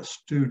pretty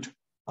astute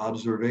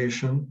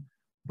observation,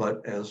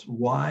 but as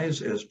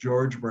wise as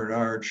George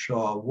Bernard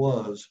Shaw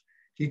was,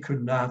 he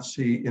could not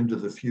see into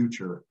the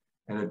future.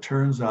 And it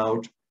turns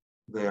out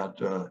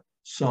that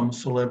some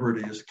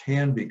celebrities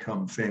can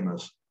become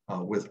famous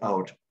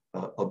without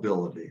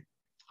ability.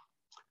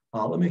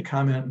 Let me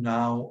comment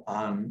now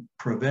on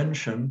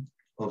prevention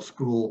of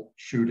school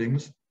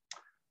shootings.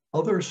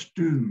 Other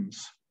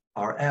students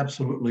are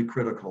absolutely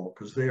critical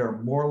because they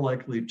are more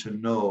likely to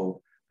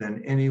know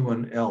than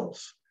anyone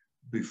else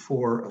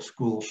before a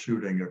school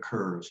shooting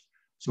occurs.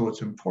 So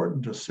it's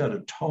important to set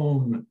a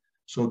tone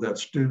so that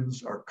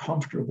students are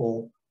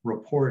comfortable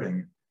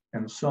reporting.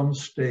 And some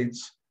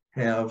states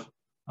have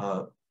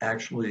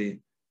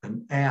actually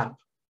an app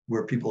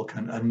where people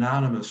can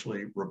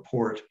anonymously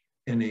report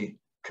any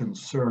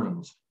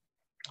concerns.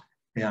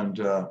 And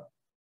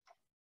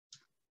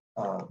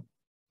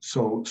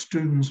so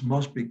students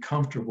must be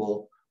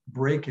comfortable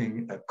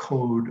breaking a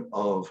code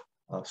of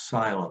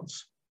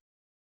silence.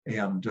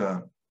 And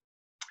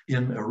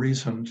in a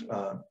recent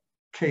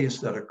case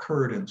that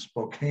occurred in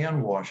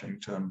Spokane,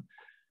 Washington.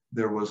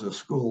 There was a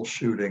school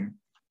shooting,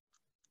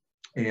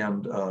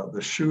 and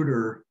the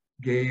shooter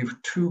gave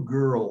two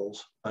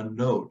girls a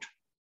note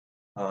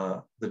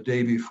the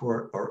day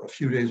before, or a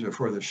few days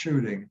before the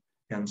shooting,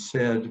 and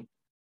said,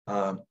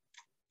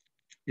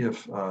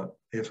 if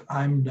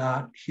I'm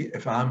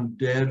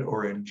dead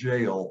or in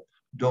jail,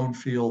 don't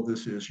feel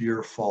this is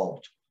your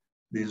fault.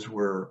 These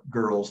were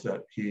girls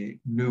that he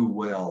knew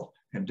well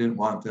and didn't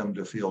want them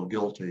to feel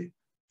guilty.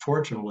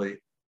 Fortunately,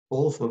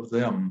 both of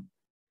them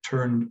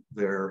turned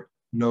their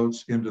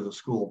notes into the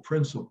school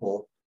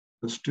principal.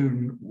 The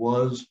student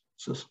was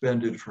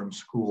suspended from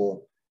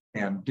school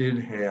and did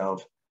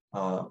have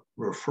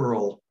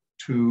referral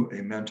to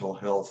a mental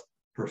health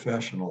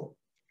professional.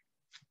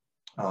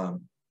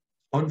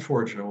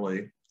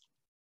 Unfortunately,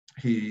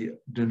 he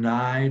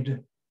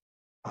denied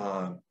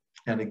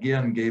and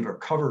again gave a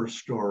cover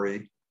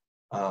story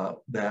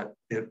that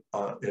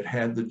it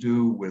had to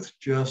do with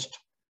just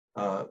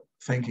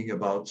thinking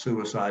about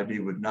suicide. He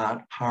would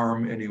not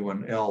harm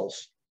anyone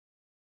else.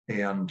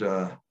 And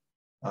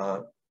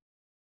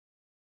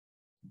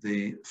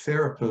the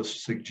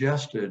therapist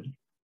suggested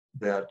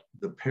that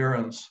the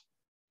parents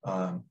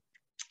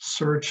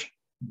search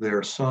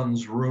their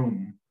son's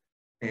room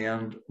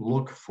and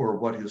look for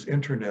what his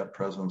internet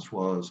presence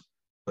was,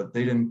 but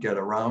they didn't get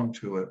around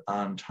to it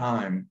on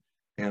time.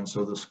 And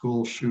so the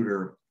school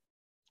shooter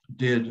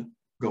did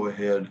go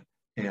ahead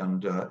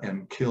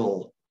and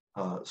kill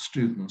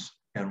students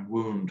and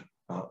wound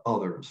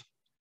others.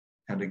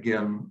 And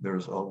again,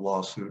 there's a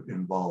lawsuit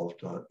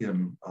involved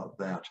in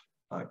that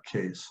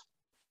case.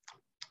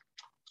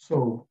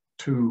 So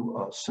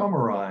to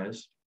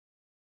summarize,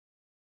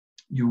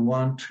 you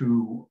want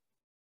to,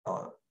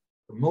 the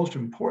most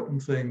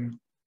important thing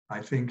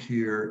I think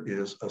here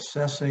is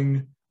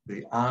assessing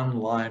the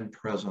online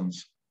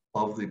presence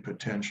of the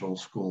potential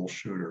school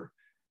shooter.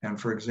 And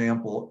for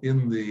example,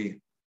 in the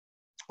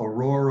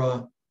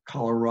Aurora,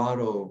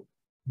 Colorado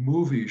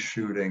movie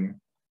shooting,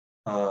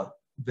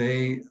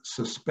 they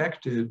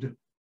suspected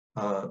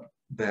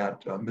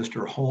that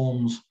Mr.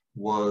 Holmes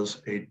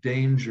was a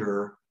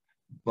danger,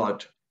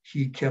 but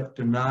he kept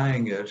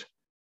denying it.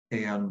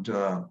 And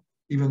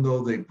even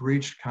though they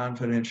breached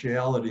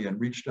confidentiality and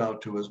reached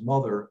out to his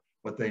mother,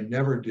 what they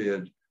never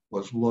did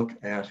was look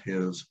at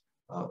his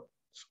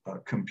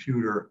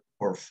computer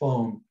or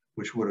phone,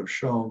 which would have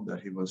shown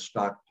that he was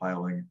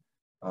stockpiling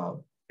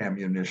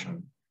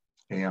ammunition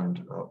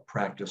and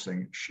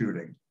practicing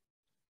shooting.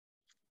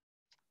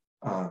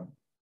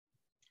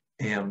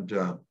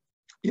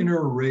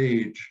 Inner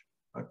rage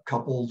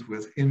coupled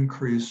with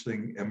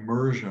increasing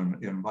immersion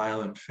in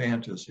violent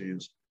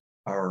fantasies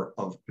are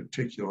of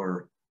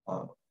particular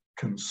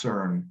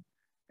concern.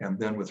 And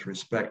then with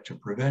respect to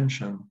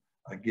prevention,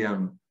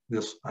 again,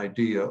 this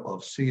idea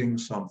of seeing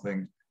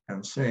something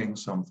and saying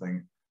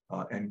something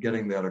and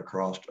getting that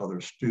across to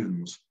other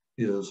students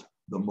is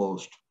the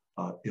most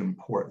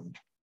important.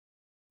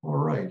 All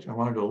right, I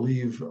wanted to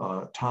leave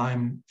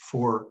time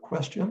for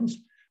questions.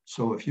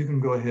 So if you can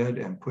go ahead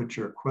and put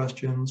your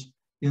questions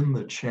in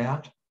the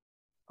chat,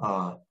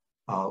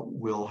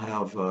 we'll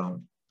have,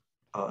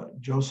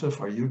 Joseph,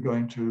 are you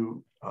going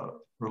to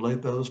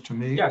relate those to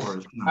me? Yes,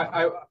 or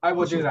I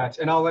will do that.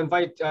 And I'll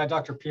invite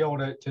Dr. Peel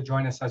to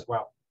join us as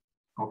well.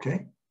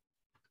 Okay.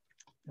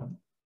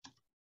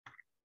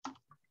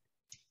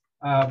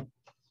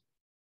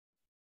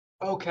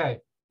 Okay,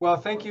 well,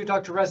 thank you,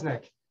 Dr.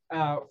 Resnick,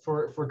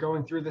 for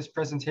going through this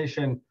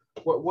presentation.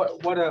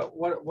 What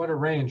a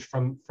range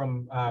from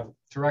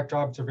direct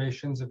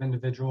observations of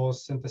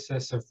individuals,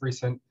 synthesis of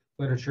recent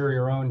literature,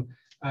 your own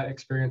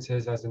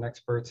experiences as an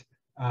expert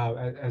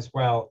as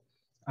well.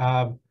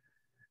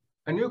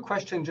 A new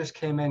question just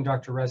came in,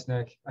 Dr.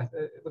 Resnick.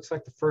 It looks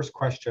like the first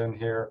question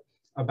here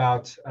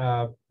about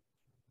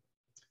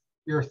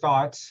your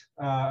thoughts,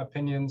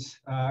 opinions,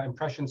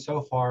 impressions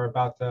so far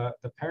about the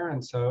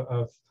parents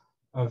of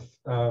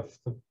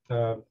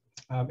the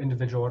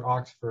individual at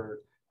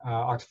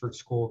Oxford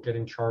School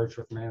getting charged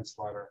with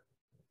manslaughter.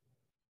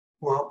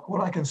 Well,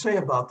 what I can say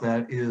about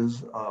that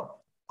is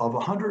of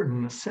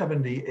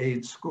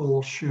 178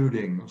 school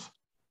shootings,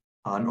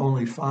 on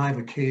only 5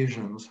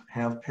 occasions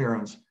have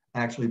parents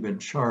actually been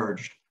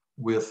charged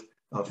with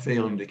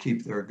failing to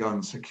keep their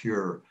guns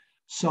secure.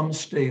 Some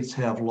states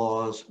have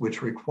laws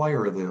which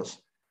require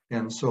this,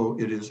 and so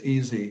it is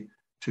easy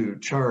to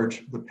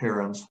charge the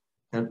parents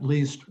at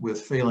least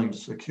with failing to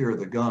secure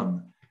the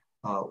gun.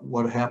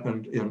 What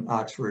happened in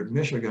Oxford,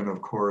 Michigan,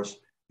 of course,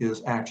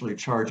 is actually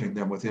charging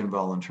them with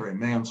involuntary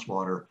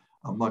manslaughter,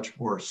 a much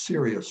more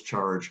serious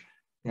charge,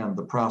 and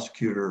the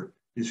prosecutor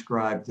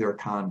described their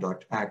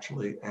conduct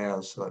actually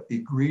as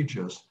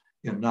egregious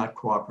in not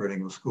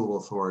cooperating with school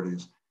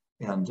authorities,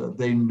 and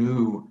they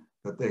knew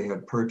that they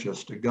had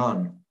purchased a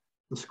gun.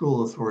 The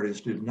school authorities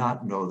did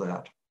not know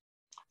that.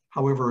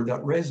 However,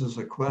 that raises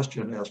a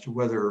question as to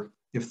whether,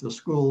 if the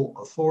school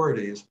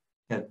authorities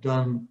had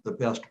done the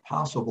best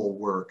possible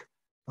work,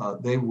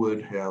 they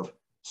would have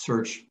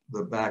searched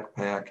the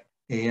backpack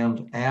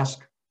and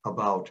asked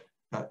about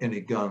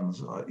any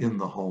guns in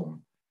the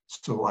home.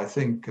 So I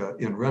think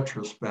in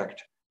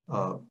retrospect,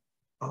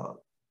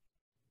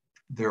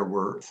 there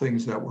were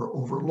things that were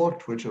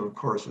overlooked, which of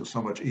course is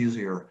so much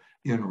easier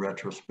in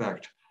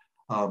retrospect.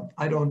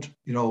 I don't,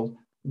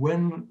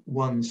 when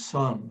one's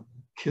son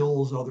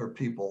kills other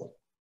people,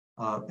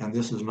 and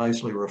this is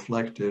nicely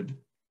reflected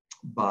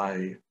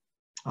by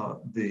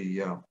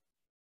the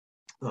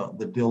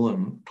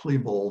Dylan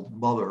Klebold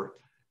mother,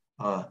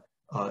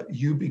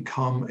 you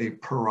become a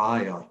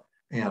pariah.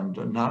 And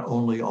not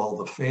only all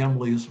the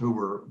families who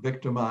were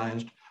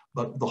victimized,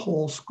 but the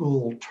whole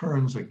school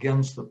turns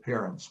against the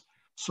parents.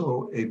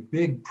 So a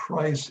big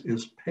price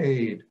is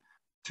paid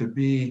to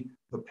be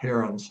the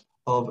parents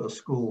of a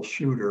school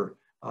shooter,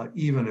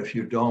 even if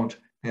you don't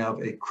have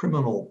a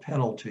criminal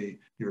penalty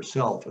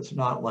yourself. It's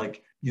not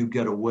like you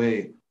get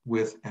away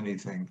with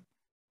anything.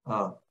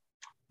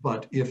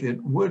 But if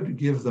it would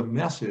give the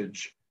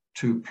message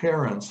to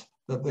parents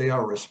that they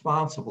are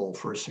responsible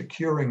for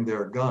securing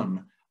their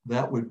gun,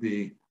 that would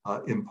be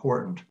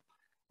important.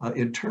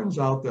 It turns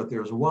out that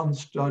there's one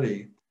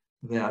study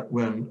that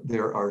when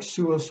there are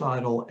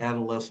suicidal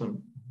adolescent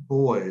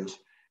boys,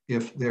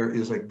 if there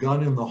is a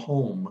gun in the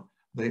home,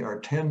 they are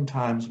 10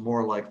 times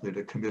more likely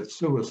to commit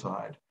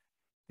suicide.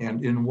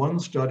 And in one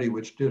study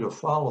which did a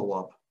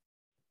follow-up,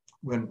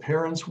 when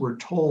parents were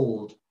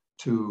told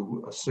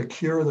to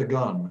secure the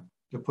gun,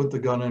 to put the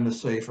gun in a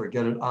safe or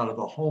get it out of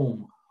the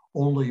home,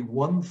 only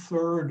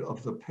 1/3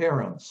 of the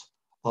parents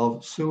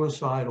of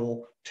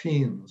suicidal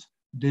teens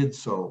did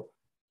so.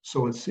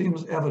 So it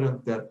seems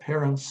evident that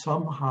parents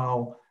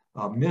somehow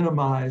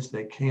minimize,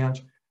 they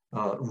can't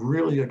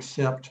really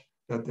accept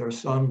that their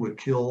son would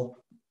kill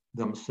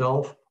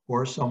themselves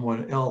or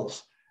someone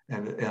else.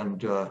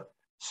 And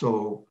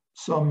so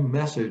some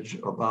message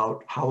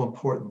about how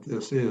important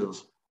this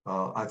is,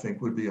 I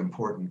think would be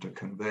important to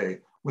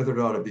convey. Whether it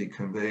ought to be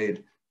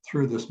conveyed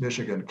through this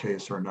Michigan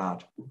case or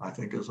not, I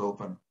think is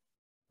open.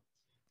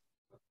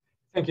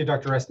 Thank you,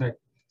 Dr. Resnick.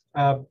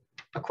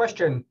 A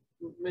question,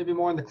 maybe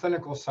more on the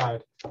clinical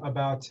side,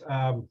 about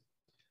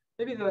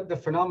maybe the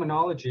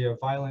phenomenology of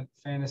violent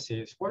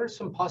fantasies. What are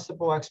some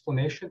possible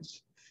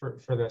explanations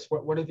for this?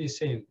 What have you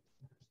seen?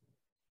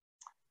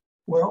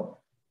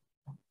 Well,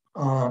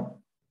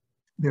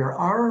 there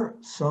are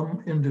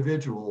some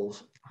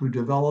individuals who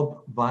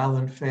develop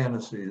violent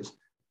fantasies.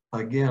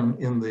 Again,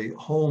 in the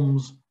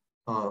Holmes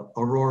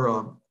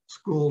Aurora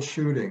school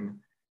shooting,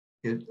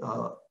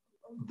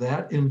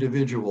 that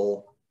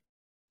individual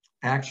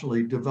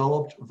actually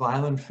developed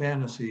violent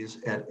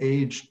fantasies at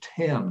age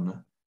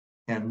 10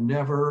 and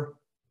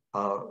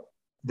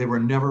they were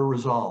never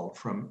resolved.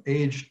 From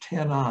age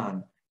 10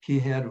 on, he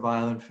had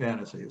violent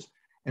fantasies.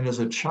 And as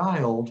a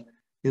child,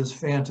 his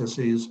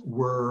fantasies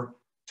were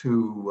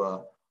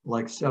to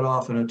like set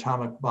off an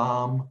atomic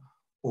bomb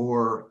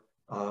or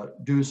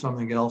do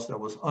something else that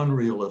was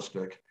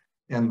unrealistic.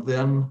 And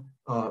then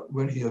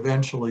when he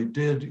eventually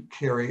did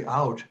carry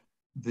out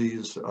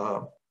these,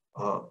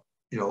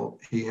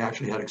 he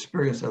actually had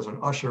experience as an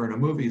usher in a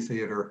movie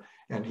theater,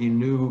 and he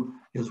knew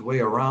his way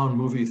around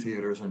movie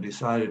theaters and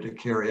decided to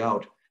carry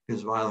out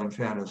his violent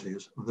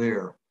fantasies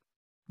there.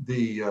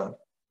 The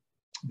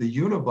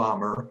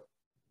Unabomber,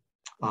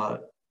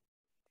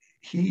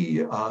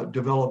 he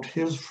developed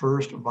his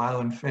first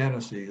violent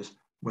fantasies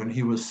when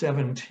he was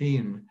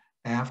 17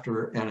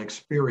 after an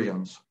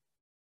experience.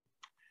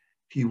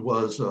 He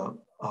was,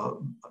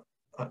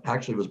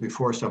 actually it was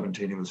before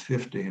 17, he was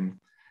 15.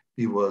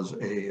 He was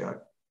a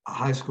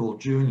high school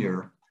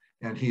junior,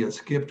 and he had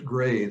skipped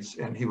grades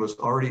and he was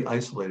already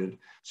isolated.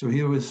 So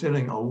he was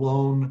sitting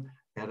alone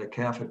at a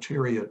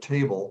cafeteria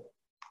table,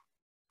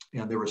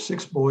 and there were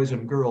 6 boys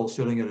and girls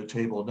sitting at a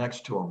table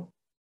next to him.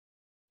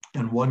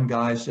 And one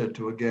guy said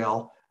to a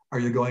gal, "Are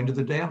you going to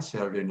the dance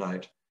Saturday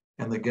night?"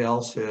 And the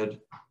gal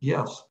said,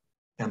 "Yes."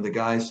 And the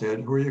guy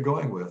said, "Who are you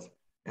going with?"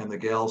 And the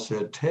gal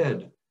said,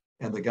 "Ted."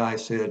 And the guy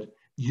said,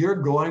 "You're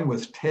going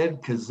with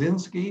Ted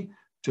Kaczynski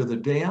to the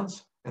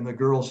dance?" And the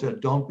girl said,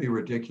 "Don't be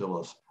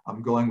ridiculous.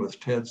 I'm going with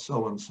Ted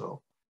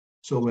so-and-so."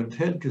 So when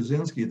Ted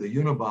Kaczynski, the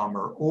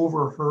Unabomber,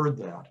 overheard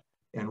that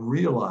and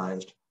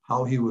realized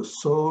how he was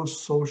so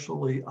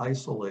socially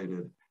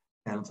isolated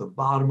and at the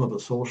bottom of a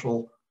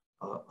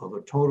of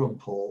a totem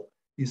pole,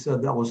 he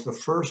said that was the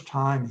first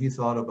time he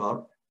thought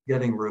about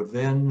getting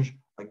revenge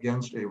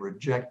against a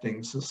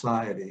rejecting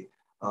society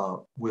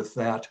with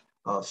that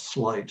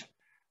slight.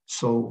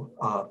 So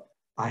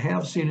I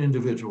have seen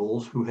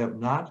individuals who have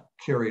not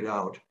carried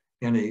out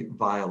any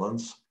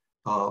violence,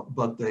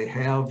 but they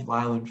have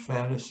violent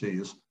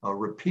fantasies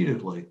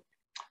repeatedly.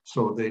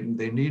 So they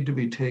need to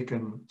be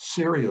taken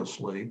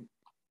seriously.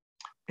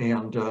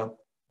 And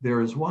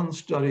there is one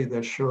study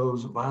that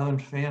shows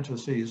violent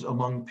fantasies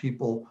among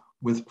people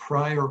with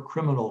prior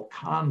criminal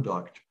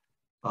conduct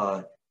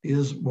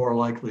is more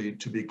likely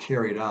to be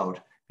carried out.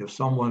 If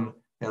someone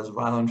has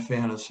violent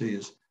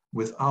fantasies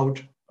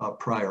without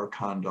prior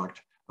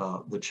conduct,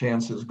 the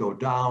chances go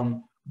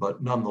down,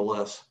 but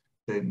nonetheless,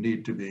 they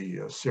need to be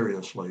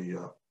seriously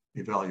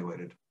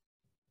evaluated.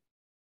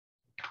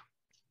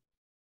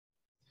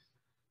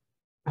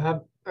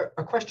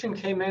 a question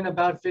came in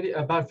about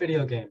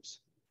video games.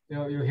 You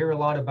know, you hear a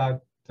lot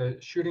about the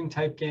shooting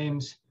type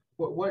games.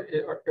 What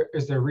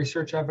is there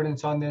research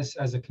evidence on this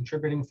as a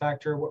contributing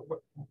factor?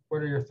 What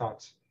are your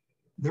thoughts?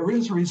 There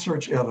is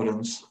research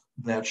evidence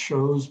that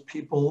shows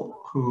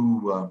people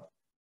who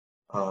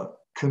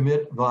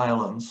commit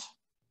violence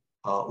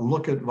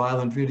look at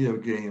violent video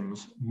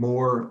games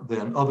more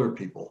than other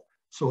people.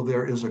 So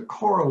there is a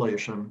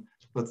correlation,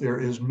 but there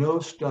is no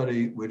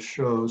study which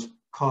shows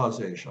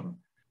causation.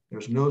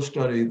 There's no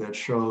study that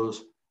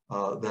shows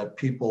that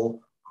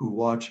people who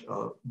watch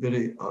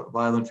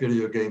violent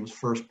video games,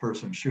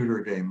 first-person shooter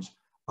games,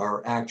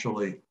 are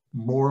actually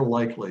more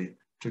likely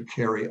to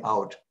carry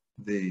out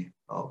the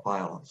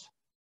violence.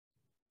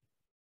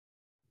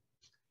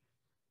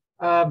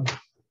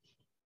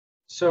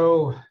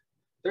 So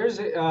there's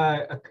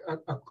a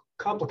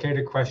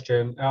complicated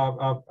question.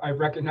 I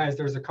recognize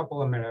there's a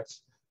couple of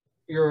minutes.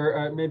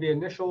 Your maybe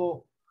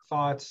initial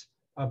thoughts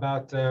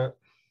about the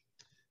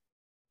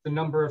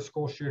number of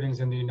school shootings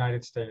in the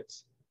United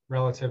States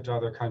relative to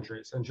other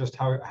countries, and just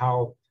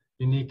how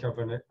unique of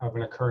an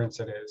occurrence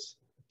it is.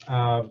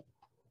 The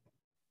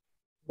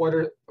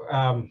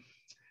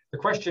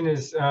question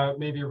is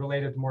maybe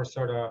related more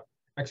sort of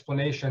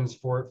explanations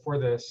for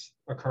this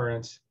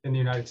occurrence in the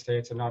United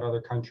States and not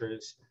other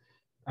countries.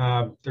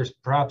 There's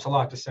perhaps a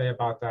lot to say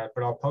about that,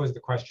 but I'll pose the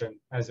question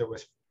as it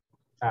was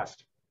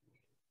asked.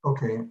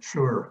 Okay,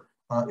 sure.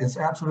 It's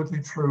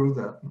absolutely true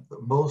that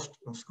most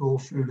school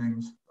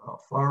shootings,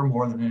 far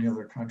more than any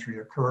other country,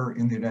 occur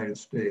in the United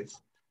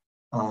States.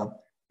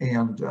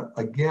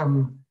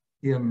 Again,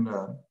 in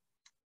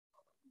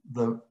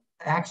the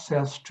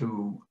access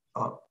to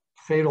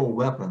fatal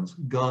weapons,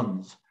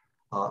 guns,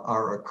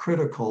 are a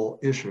critical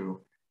issue.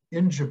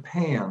 In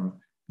Japan,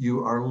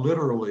 you are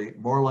literally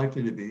more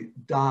likely to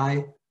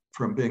die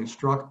from being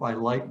struck by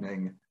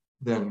lightning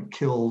than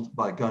killed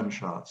by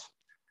gunshots.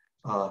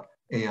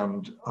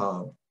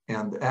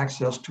 And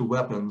access to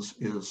weapons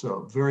is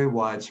very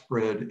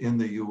widespread in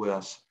the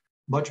US,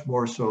 much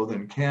more so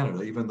than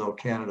Canada, even though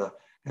Canada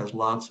has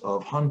lots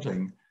of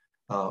hunting,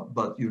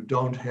 but you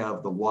don't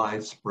have the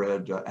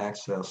widespread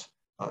access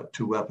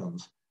to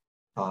weapons.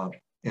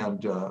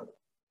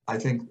 I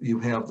think you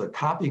have the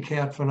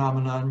copycat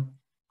phenomenon,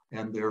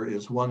 and there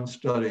is one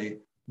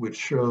study which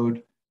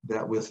showed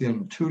that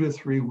within 2 to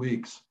 3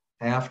 weeks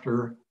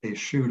after a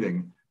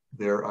shooting,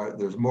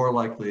 there's more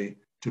likely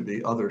to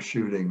be other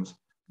shootings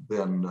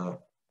than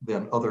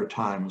other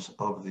times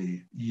of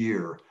the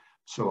year.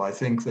 So I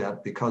think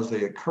that because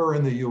they occur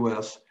in the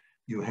US,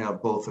 you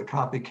have both the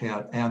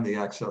copycat and the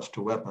access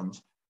to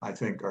weapons, I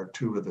think are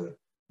two of the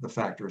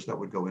factors that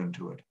would go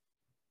into it.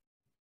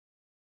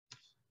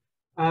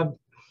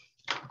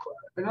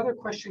 Another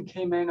question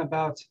came in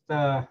about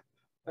the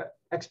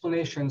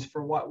explanations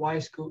for why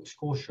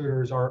school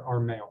shooters are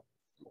male.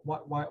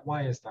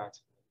 Why is that?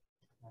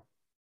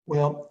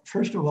 Well,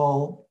 first of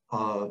all,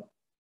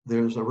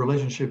 there's a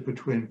relationship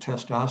between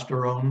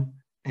testosterone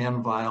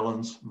and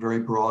violence very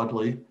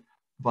broadly.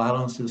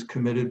 Violence is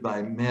committed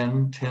by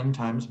men 10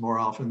 times more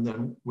often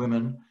than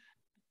women,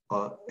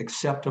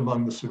 except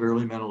among the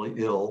severely mentally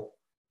ill.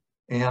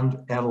 And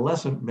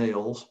adolescent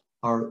males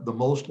are the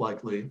most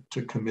likely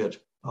to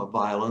commit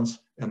violence,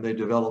 and they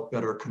develop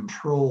better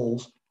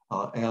controls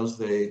as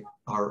they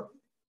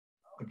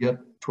get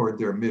toward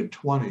their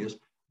mid-20s.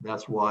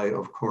 That's why,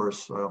 of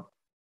course,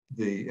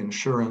 the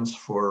insurance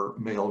for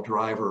male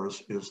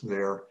drivers is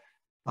there,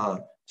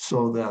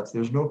 so that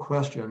there's no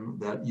question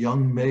that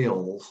young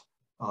males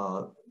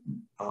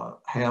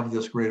have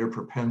this greater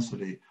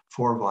propensity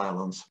for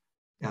violence.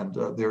 And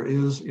there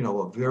is,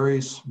 a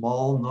very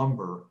small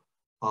number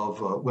of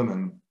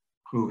women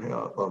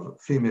of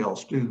female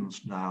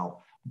students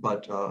now,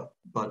 but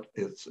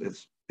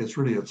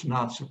it's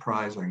not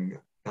surprising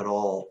at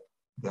all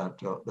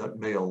that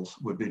males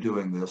would be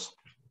doing this.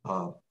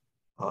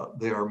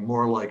 They are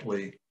more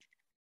likely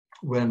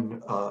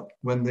when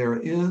there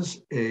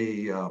is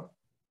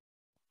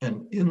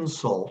an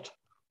insult,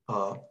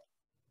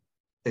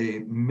 a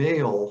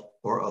male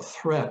or a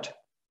threat,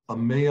 a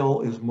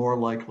male is more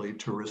likely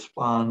to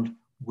respond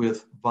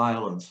with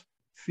violence.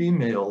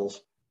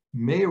 Females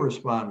may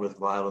respond with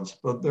violence,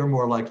 but they're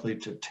more likely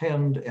to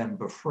tend and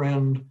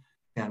befriend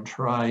and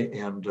try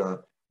and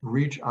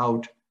reach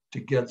out to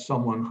get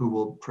someone who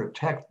will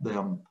protect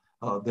them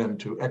than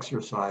to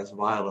exercise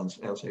violence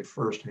as a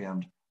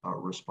firsthand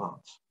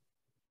response.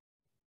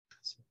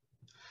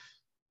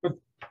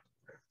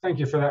 Thank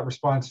you for that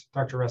response,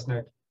 Dr.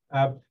 Resnick.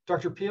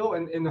 Dr. Peel,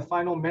 in the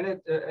final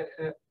minute,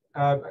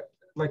 I'd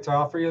like to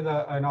offer you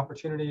an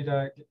opportunity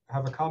to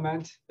have a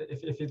comment,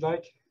 if you'd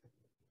like.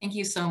 Thank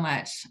you so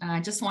much. I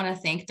just want to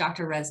thank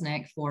Dr.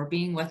 Resnick for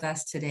being with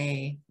us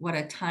today. What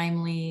a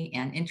timely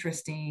and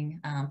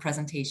interesting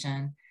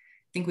presentation.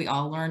 I think we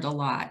all learned a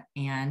lot,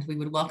 and we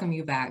would welcome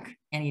you back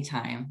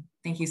anytime.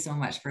 Thank you so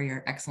much for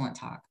your excellent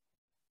talk.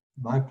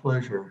 My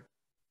pleasure,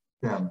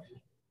 Ben.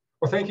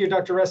 Well, thank you,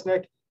 Dr.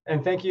 Resnick,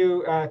 and thank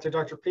you to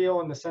Dr.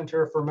 Peel and the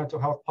Center for Mental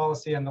Health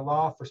Policy and the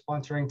Law for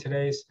sponsoring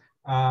today's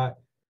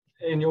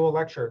annual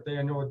lecture, the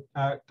annual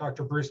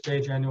Dr. Bruce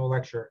Gage annual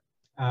lecture.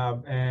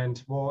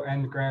 And we'll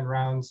end grand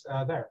rounds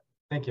there.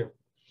 Thank you.